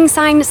warning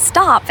sign,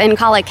 stop and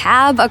call a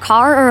cab, a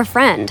car, or a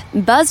friend.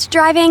 Buzzed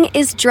driving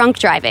is drunk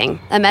driving.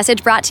 A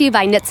message brought to you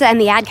by NHTSA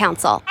and the Ad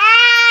Council.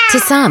 To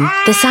some,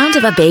 the sound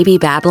of a baby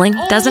babbling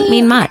doesn't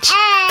mean much,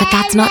 but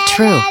that's not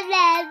true.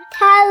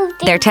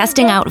 They're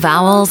testing out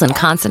vowels and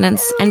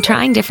consonants and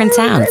trying different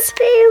sounds.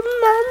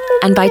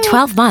 And by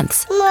 12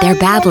 months, their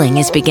babbling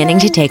is beginning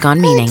to take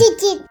on meaning,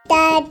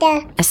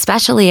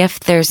 especially if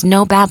there's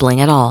no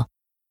babbling at all.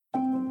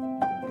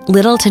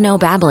 Little to no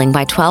babbling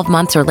by 12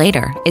 months or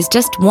later is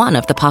just one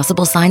of the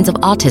possible signs of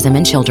autism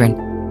in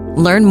children.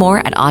 Learn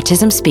more at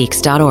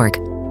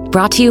autismspeaks.org.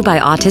 Brought to you by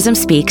Autism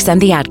Speaks and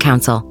the Ad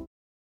Council.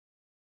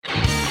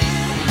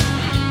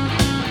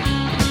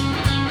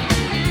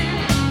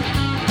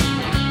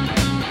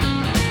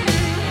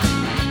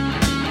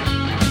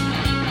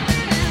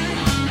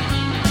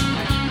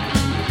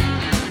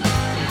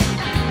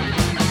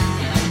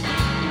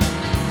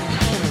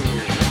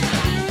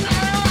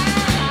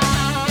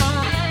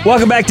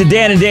 Welcome back to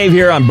Dan and Dave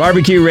here on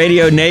Barbecue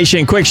Radio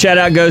Nation. Quick shout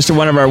out goes to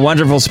one of our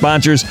wonderful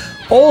sponsors,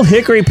 Old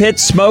Hickory Pit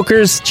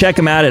Smokers. Check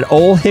them out at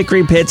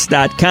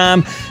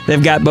oldhickorypits.com.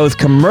 They've got both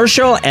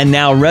commercial and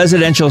now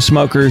residential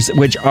smokers,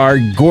 which are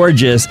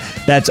gorgeous.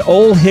 That's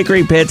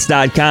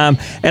oldhickorypits.com.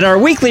 And our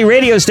weekly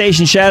radio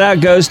station shout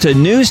out goes to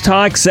News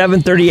Talk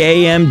 730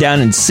 AM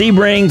down in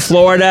Sebring,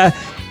 Florida.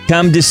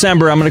 Come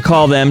December, I'm going to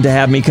call them to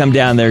have me come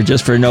down there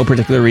just for no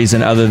particular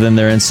reason other than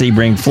they're in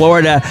Sebring,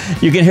 Florida.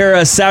 You can hear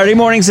us Saturday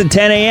mornings at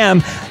 10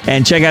 a.m.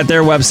 and check out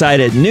their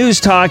website at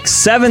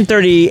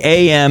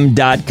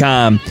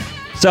newstalk730am.com.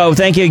 So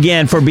thank you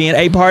again for being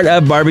a part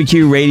of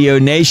Barbecue Radio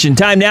Nation.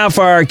 Time now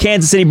for our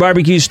Kansas City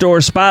Barbecue Store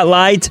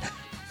Spotlight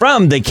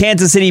from the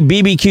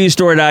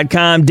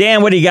KansasCityBBQStore.com.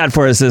 Dan, what do you got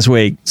for us this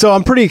week? So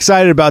I'm pretty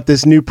excited about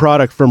this new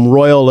product from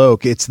Royal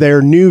Oak. It's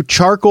their new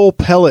charcoal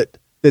pellet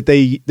that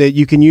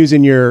you can use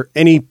in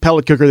any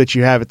pellet cooker that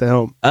you have at the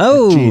home.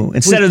 Oh,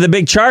 instead of the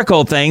big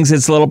charcoal things,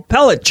 it's little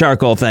pellet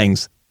charcoal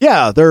things.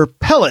 Yeah, they're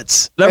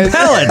pellets. They're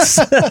pellets.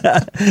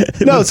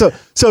 No, so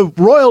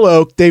Royal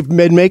Oak, they've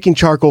been making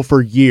charcoal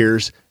for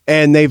years,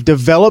 And they've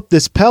developed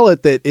this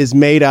pellet that is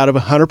made out of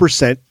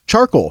 100%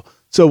 charcoal.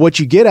 So what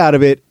you get out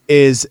of it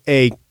is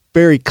a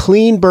very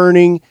clean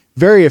burning,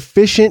 very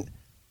efficient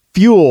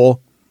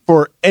fuel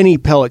for any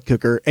pellet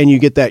cooker, and you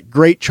get that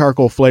great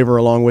charcoal flavor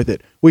along with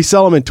it. We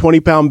sell them in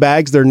 20-pound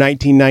bags. They're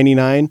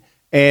 $19.99.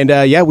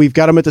 And we've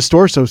got them at the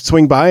store, so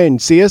swing by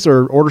and see us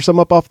or order some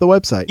up off the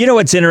website. You know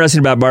what's interesting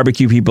about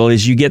barbecue people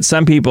is you get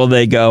some people,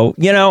 they go,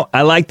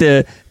 I like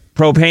the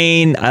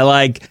propane, I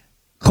like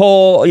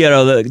coal,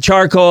 the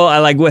charcoal, I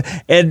like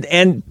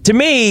and to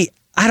me,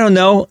 I don't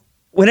know,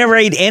 whenever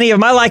I eat any of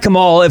them, I like them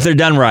all if they're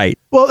done right.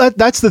 Well,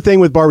 that's the thing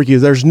with barbecue.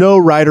 There's no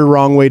right or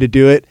wrong way to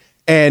do it.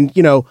 And,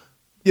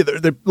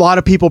 a lot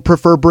of people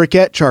prefer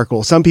briquette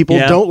charcoal. Some people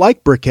don't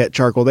like briquette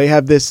charcoal. They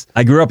have this.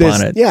 I grew up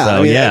on it. Yeah,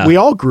 so, we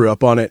all grew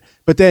up on it.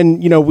 But then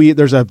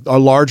there's a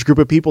large group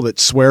of people that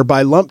swear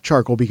by lump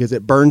charcoal because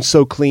it burns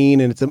so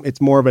clean and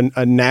it's more of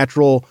a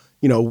natural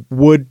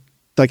wood,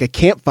 like a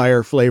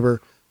campfire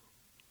flavor.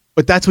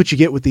 But that's what you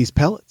get with these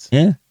pellets.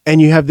 Yeah, and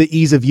you have the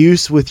ease of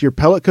use with your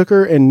pellet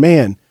cooker. And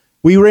man,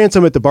 we ran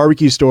some at the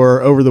barbecue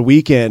store over the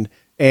weekend.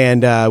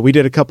 And we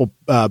did a couple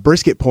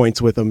brisket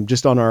points with them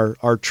just on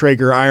our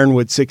Traeger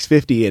Ironwood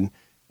 650. And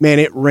man,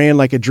 it ran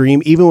like a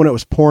dream. Even when it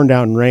was pouring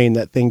down rain,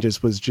 that thing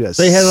just was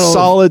they had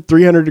solid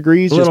 300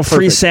 degrees. Little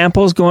free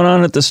samples going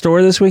on at the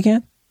store this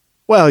weekend?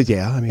 Well,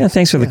 yeah.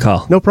 Thanks for the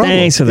call. No problem.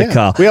 Thanks for the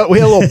call. We had a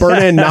little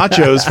burn-in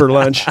nachos for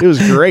lunch. It was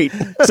great.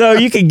 So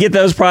you can get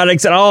those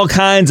products and all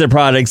kinds of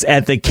products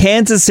at the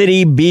Kansas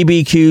City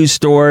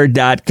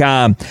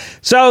BBQstore.com.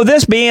 So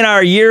this being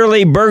our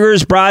yearly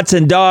Burgers, Brats,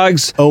 and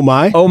Dogs. Oh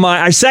my,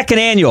 our second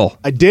annual.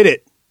 I did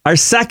it. Our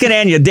second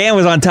annual. Dan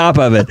was on top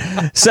of it.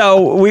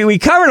 So we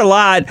covered a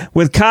lot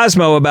with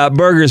Cosmo about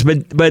burgers,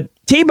 but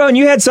T-Bone,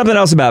 you had something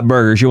else about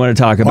burgers you want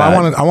to talk about.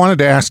 Well, I wanted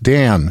to ask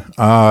Dan.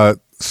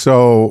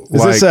 So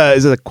is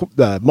it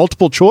a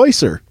multiple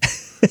choice or?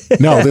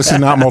 No, this is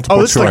not multiple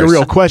choice. This is like a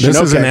real question. This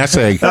is an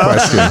essay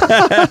question.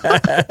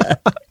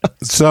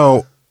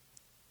 So,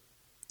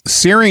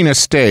 searing a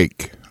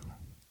steak,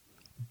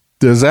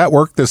 does that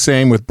work the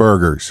same with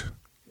burgers?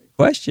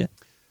 Question.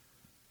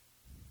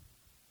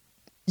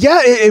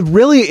 Yeah,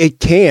 it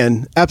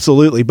can,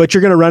 absolutely. But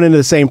you're going to run into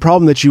the same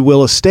problem that you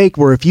will a steak,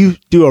 where if you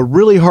do a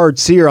really hard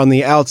sear on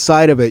the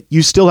outside of it,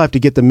 you still have to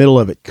get the middle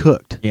of it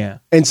cooked. Yeah.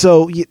 And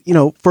so,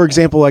 for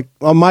example, like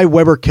on my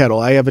Weber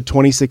kettle, I have a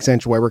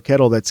 26-inch Weber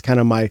kettle that's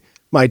kind of my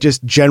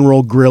just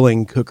general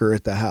grilling cooker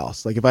at the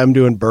house. Like if I'm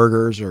doing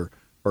burgers or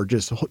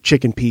just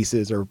chicken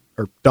pieces or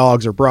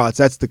dogs or brats,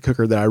 that's the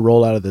cooker that I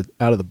roll out of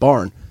the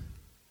barn.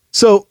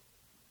 So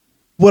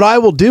what I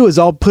will do is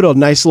I'll put a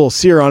nice little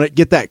sear on it,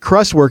 get that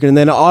crust working, and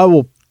then I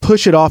will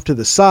push it off to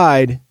the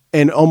side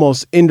and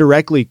almost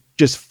indirectly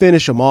just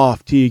finish them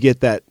off till you get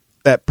that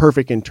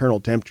perfect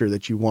internal temperature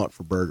that you want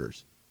for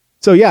burgers.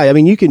 So yeah,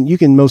 you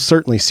can most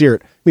certainly sear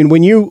it.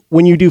 When you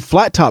do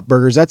flat top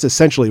burgers, that's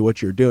essentially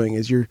what you're doing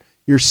is you're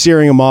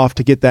searing them off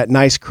to get that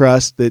nice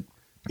crust that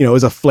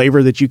is a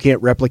flavor that you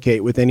can't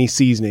replicate with any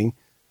seasoning.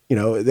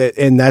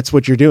 And that's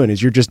what you're doing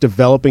is you're just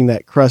developing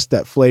that crust,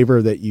 that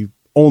flavor that you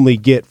only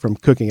get from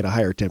cooking at a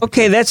higher temperature.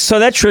 Okay, that's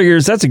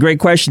a great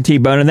question,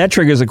 T-Bone, and that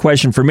triggers a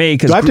question for me.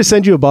 Do I have to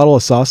send you a bottle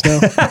of sauce now?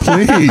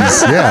 Please,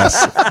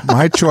 yes.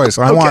 My choice.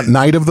 I want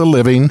Night of the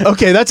Living.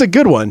 Okay, that's a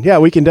good one. Yeah,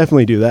 we can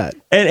definitely do that.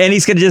 And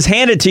he's going to just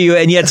hand it to you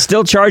and yet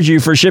still charge you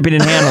for shipping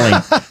and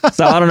handling.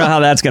 So I don't know how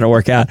that's going to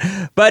work out.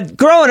 But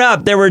growing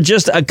up, there were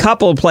just a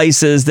couple of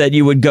places that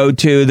you would go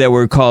to that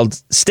were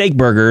called steak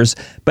burgers.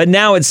 But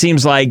now it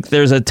seems like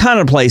there's a ton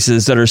of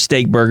places that are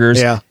steak burgers.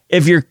 Yeah.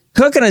 If you're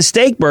cooking a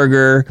steak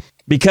burger,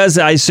 because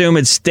I assume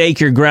it's steak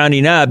you're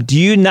grounding up, do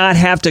you not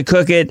have to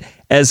cook it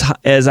as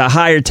a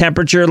higher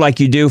temperature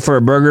like you do for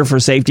a burger for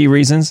safety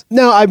reasons?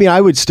 No,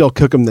 I would still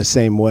cook them the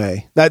same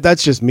way.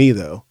 That's just me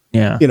though.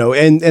 Yeah.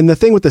 And the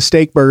thing with the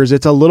steak burgers,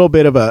 it's a little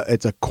bit of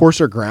it's a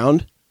coarser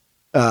ground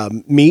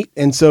meat,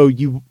 and so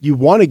you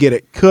want to get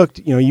it cooked.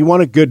 You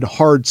want a good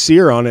hard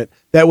sear on it.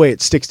 That way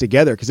it sticks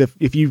together. Because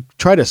if you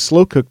try to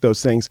slow cook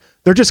those things,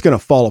 they're just going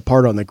to fall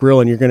apart on the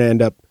grill, and you're going to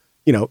end up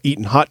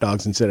eating hot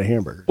dogs instead of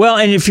hamburgers. Well,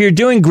 and if you're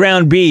doing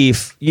ground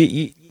beef,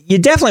 you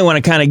definitely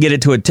want to kind of get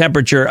it to a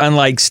temperature,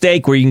 unlike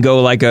steak where you can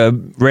go like a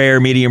rare,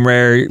 medium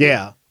rare.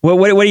 Yeah.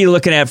 What are you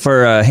looking at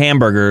for a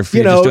hamburger if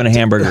you're just doing a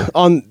hamburger?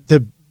 On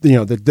the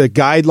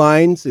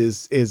guidelines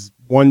is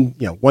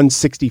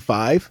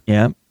 165.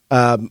 Yeah.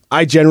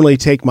 I generally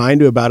take mine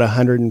to about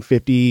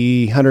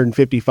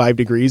 155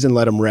 degrees and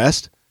let them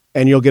rest.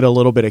 And you'll get a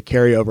little bit of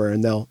carryover,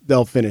 and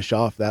they'll finish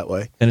off that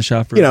way. Finish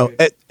off.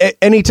 At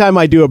anytime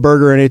I do a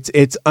burger and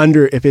it's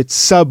under, if it's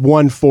sub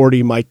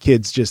 140, my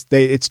kids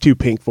it's too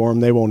pink for them.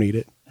 They won't eat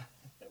it.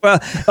 Well,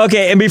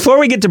 okay. And before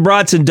we get to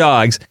brats and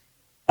dogs,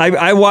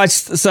 I watched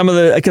some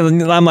of because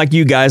I'm like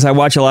you guys. I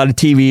watch a lot of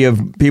TV of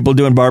people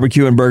doing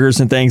barbecue and burgers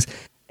and things,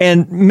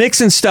 and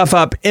mixing stuff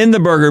up in the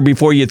burger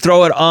before you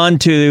throw it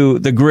onto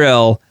the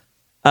grill.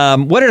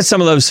 What are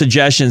some of those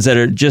suggestions that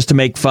are just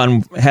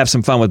to have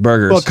some fun with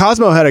burgers? Well,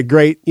 Cosmo had a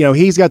great,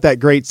 he's got that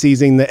great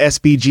seasoning, the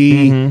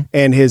SPG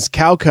and his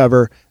cow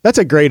cover. That's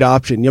a great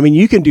option.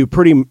 You can do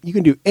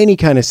any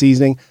kind of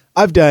seasoning.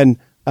 I've done,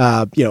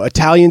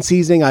 Italian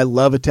seasoning. I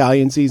love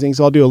Italian seasoning.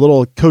 So I'll do a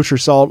little kosher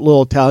salt,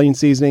 little Italian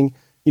seasoning,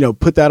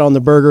 put that on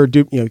the burger,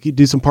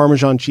 do some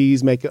Parmesan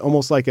cheese, make it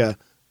almost like a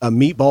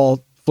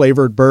meatball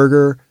flavored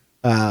burger.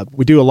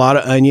 We do a lot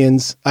of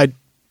onions.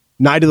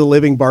 Night of the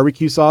Living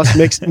barbecue sauce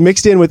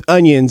mixed in with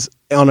onions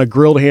on a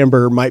grilled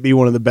hamburger might be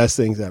one of the best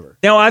things ever.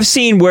 Now, I've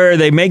seen where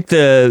they make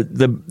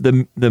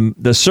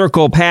the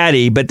circle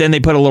patty, but then they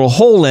put a little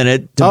hole in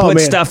it to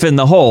put stuff in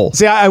the hole.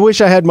 See, I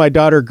wish I had my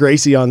daughter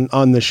Gracie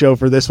on the show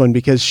for this one,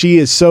 because she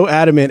is so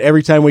adamant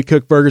every time we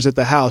cook burgers at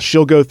the house,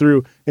 she'll go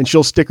through and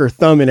she'll stick her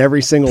thumb in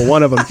every single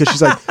one of them, because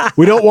she's like,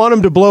 we don't want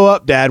them to blow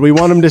up, Dad. We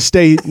want them to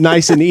stay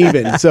nice and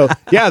even. So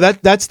yeah,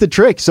 that's the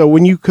trick. So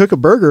when you cook a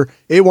burger,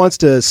 it wants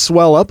to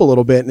swell up a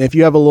little bit. And if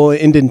you have a little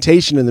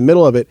indentation in the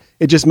middle of it,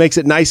 it just makes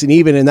it nice and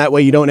even. And that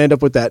way you don't end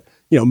up with that,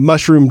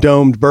 mushroom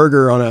domed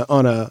burger on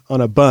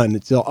a bun.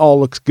 It all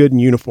looks good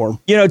and uniform.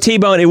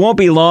 T-Bone, it won't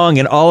be long,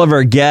 and all of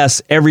our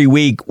guests every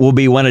week will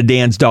be one of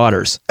Dan's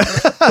daughters.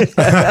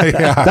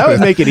 That would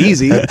make it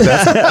easy.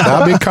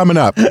 That'll be coming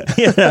up.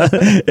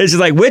 It's just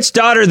like, which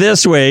daughter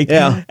this week?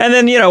 Yeah. And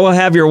then, we'll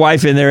have your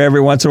wife in there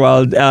every once in a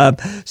while.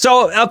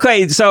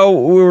 So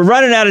we're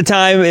running out of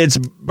time. It's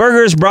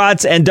burgers,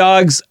 brats, and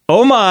dogs.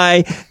 Oh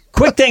my.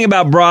 Quick thing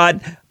about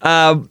brat.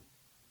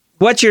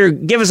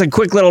 Give us a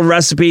quick little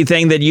recipe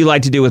thing that you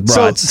like to do with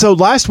brats. So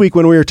last week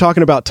when we were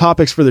talking about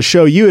topics for the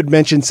show, you had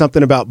mentioned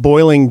something about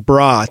boiling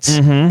brats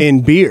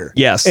in beer.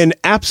 Yes. And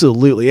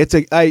absolutely.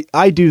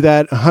 I do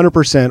that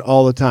 100%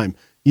 all the time.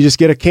 You just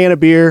get a can of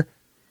beer,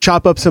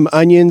 chop up some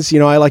onions.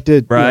 I like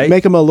to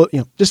make them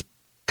just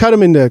cut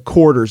them into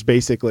quarters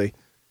basically,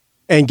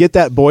 and get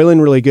that boiling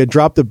really good.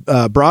 Drop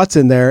the brats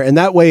in there. And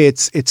that way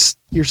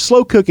you're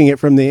slow cooking it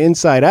from the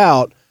inside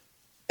out.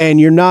 And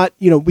you're not,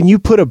 when you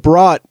put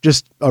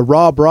just a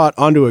raw brat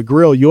onto a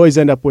grill, you always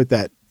end up with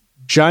that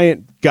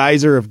giant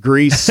geyser of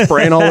grease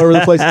spraying all over the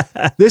place.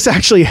 This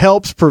actually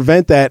helps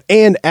prevent that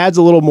and adds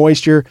a little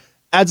moisture,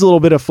 adds a little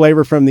bit of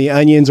flavor from the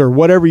onions or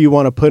whatever you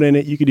want to put in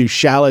it. You could do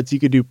shallots, you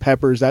could do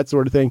peppers, that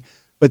sort of thing.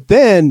 But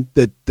then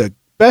the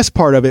best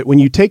part of it, when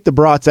you take the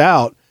brats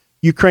out,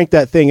 you crank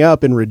that thing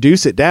up and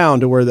reduce it down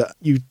to where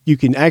you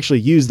can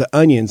actually use the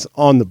onions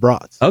on the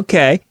brats.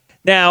 Okay.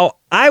 Now,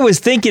 I was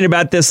thinking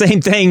about the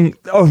same thing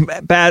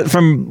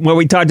from what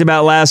we talked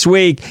about last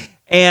week,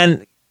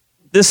 and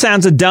this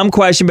sounds a dumb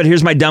question, but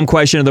here's my dumb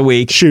question of the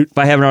week. Shoot. If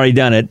I haven't already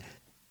done it.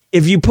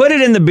 If you put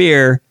it in the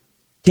beer,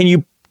 can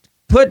you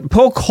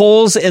poke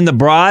holes in the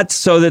brat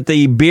so that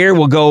the beer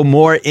will go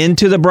more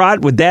into the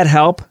brat? Would that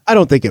help? I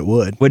don't think it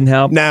would. Wouldn't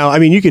help? Now, I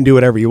mean, you can do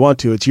whatever you want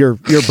to. It's your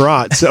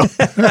brat. So,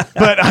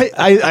 but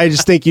I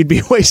just think you'd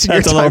be wasting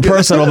your time. That's a little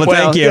personal, but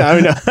thank you. Yeah,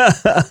 I know.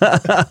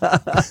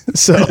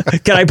 So,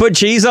 can I put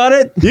cheese on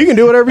it? You can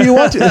do whatever you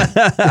want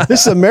to.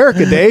 This is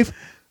America, Dave.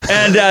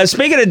 And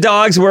speaking of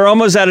dogs, we're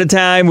almost out of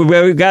time.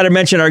 We've got to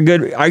mention our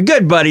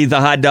good buddy, the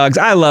hot dogs.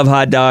 I love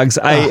hot dogs.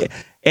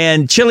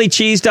 And chili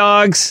cheese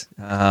dogs.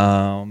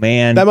 Oh,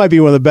 man. That might be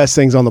one of the best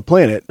things on the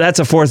planet. That's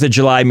a 4th of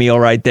July meal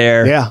right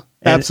there. Yeah,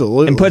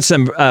 absolutely. And put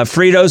some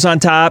Fritos on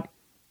top.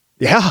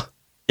 Yeah.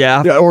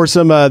 Yeah. Or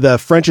some the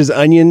French's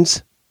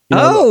onions.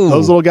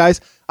 Those little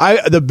guys.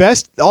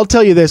 I'll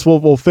tell you this,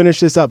 we'll finish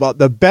this up.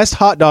 The best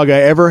hot dog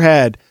I ever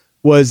had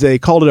was, they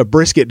called it a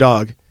brisket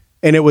dog.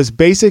 And it was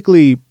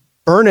basically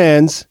burnt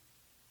ends,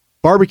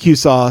 barbecue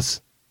sauce,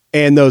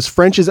 and those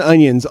French's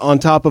onions on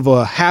top of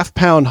a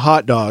half-pound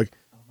hot dog.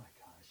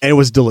 And it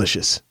was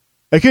delicious.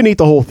 I couldn't eat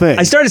the whole thing.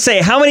 I started to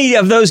say, how many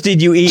of those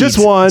did you eat? Just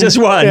one.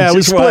 Yeah,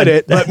 we split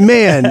it. But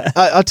man,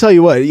 I'll tell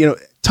you what,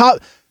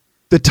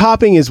 the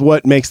topping is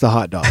what makes the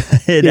hot dog.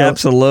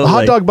 Absolutely. The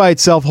hot dog by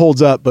itself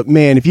holds up, but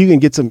man, if you can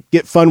get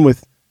fun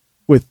with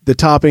the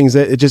toppings,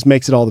 it just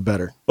makes it all the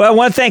better. Well, I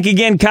want to thank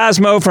again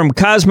Cosmo from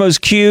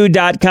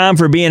CosmosQ.com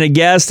for being a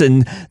guest,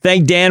 and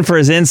thank Dan for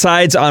his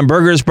insights on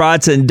burgers,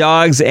 brats, and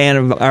dogs.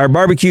 And our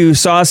barbecue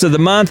sauce of the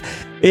month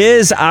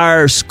is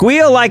our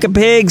Squeal Like a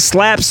Pig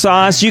slap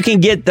sauce. You can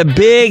get the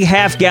big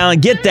half-gallon.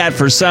 Get that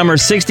for summer,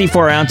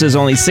 64 ounces,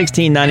 only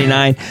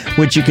 $16.99,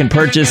 which you can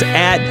purchase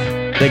at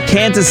the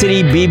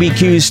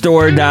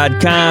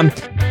KansasCityBBQstore.com.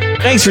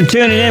 Thanks for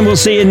tuning in. We'll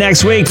see you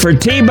next week. For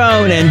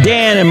T-Bone and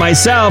Dan and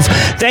myself,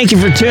 thank you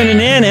for tuning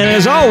in. And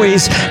as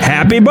always,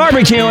 happy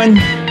barbecuing.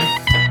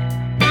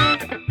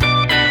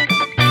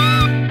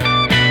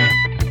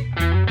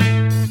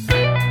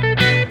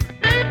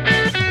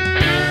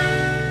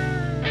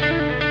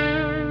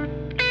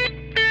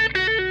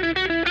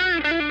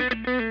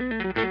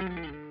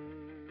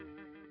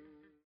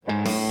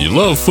 You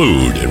love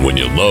food, and when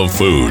you love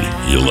food,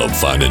 you love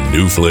finding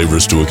new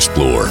flavors to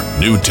explore,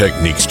 new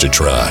techniques to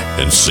try,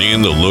 and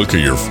seeing the look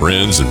of your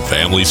friends and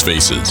family's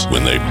faces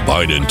when they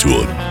bite into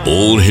it.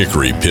 Old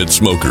Hickory Pit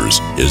Smokers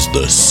is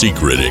the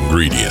secret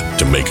ingredient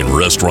to making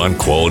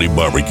restaurant-quality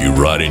barbecue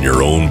right in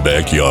your own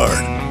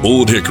backyard.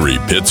 Old Hickory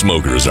Pit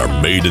Smokers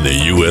are made in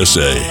the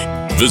USA.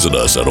 Visit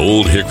us at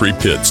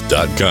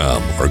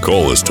oldhickorypits.com or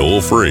call us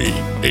toll-free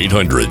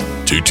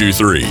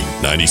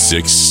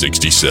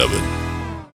 800-223-9667.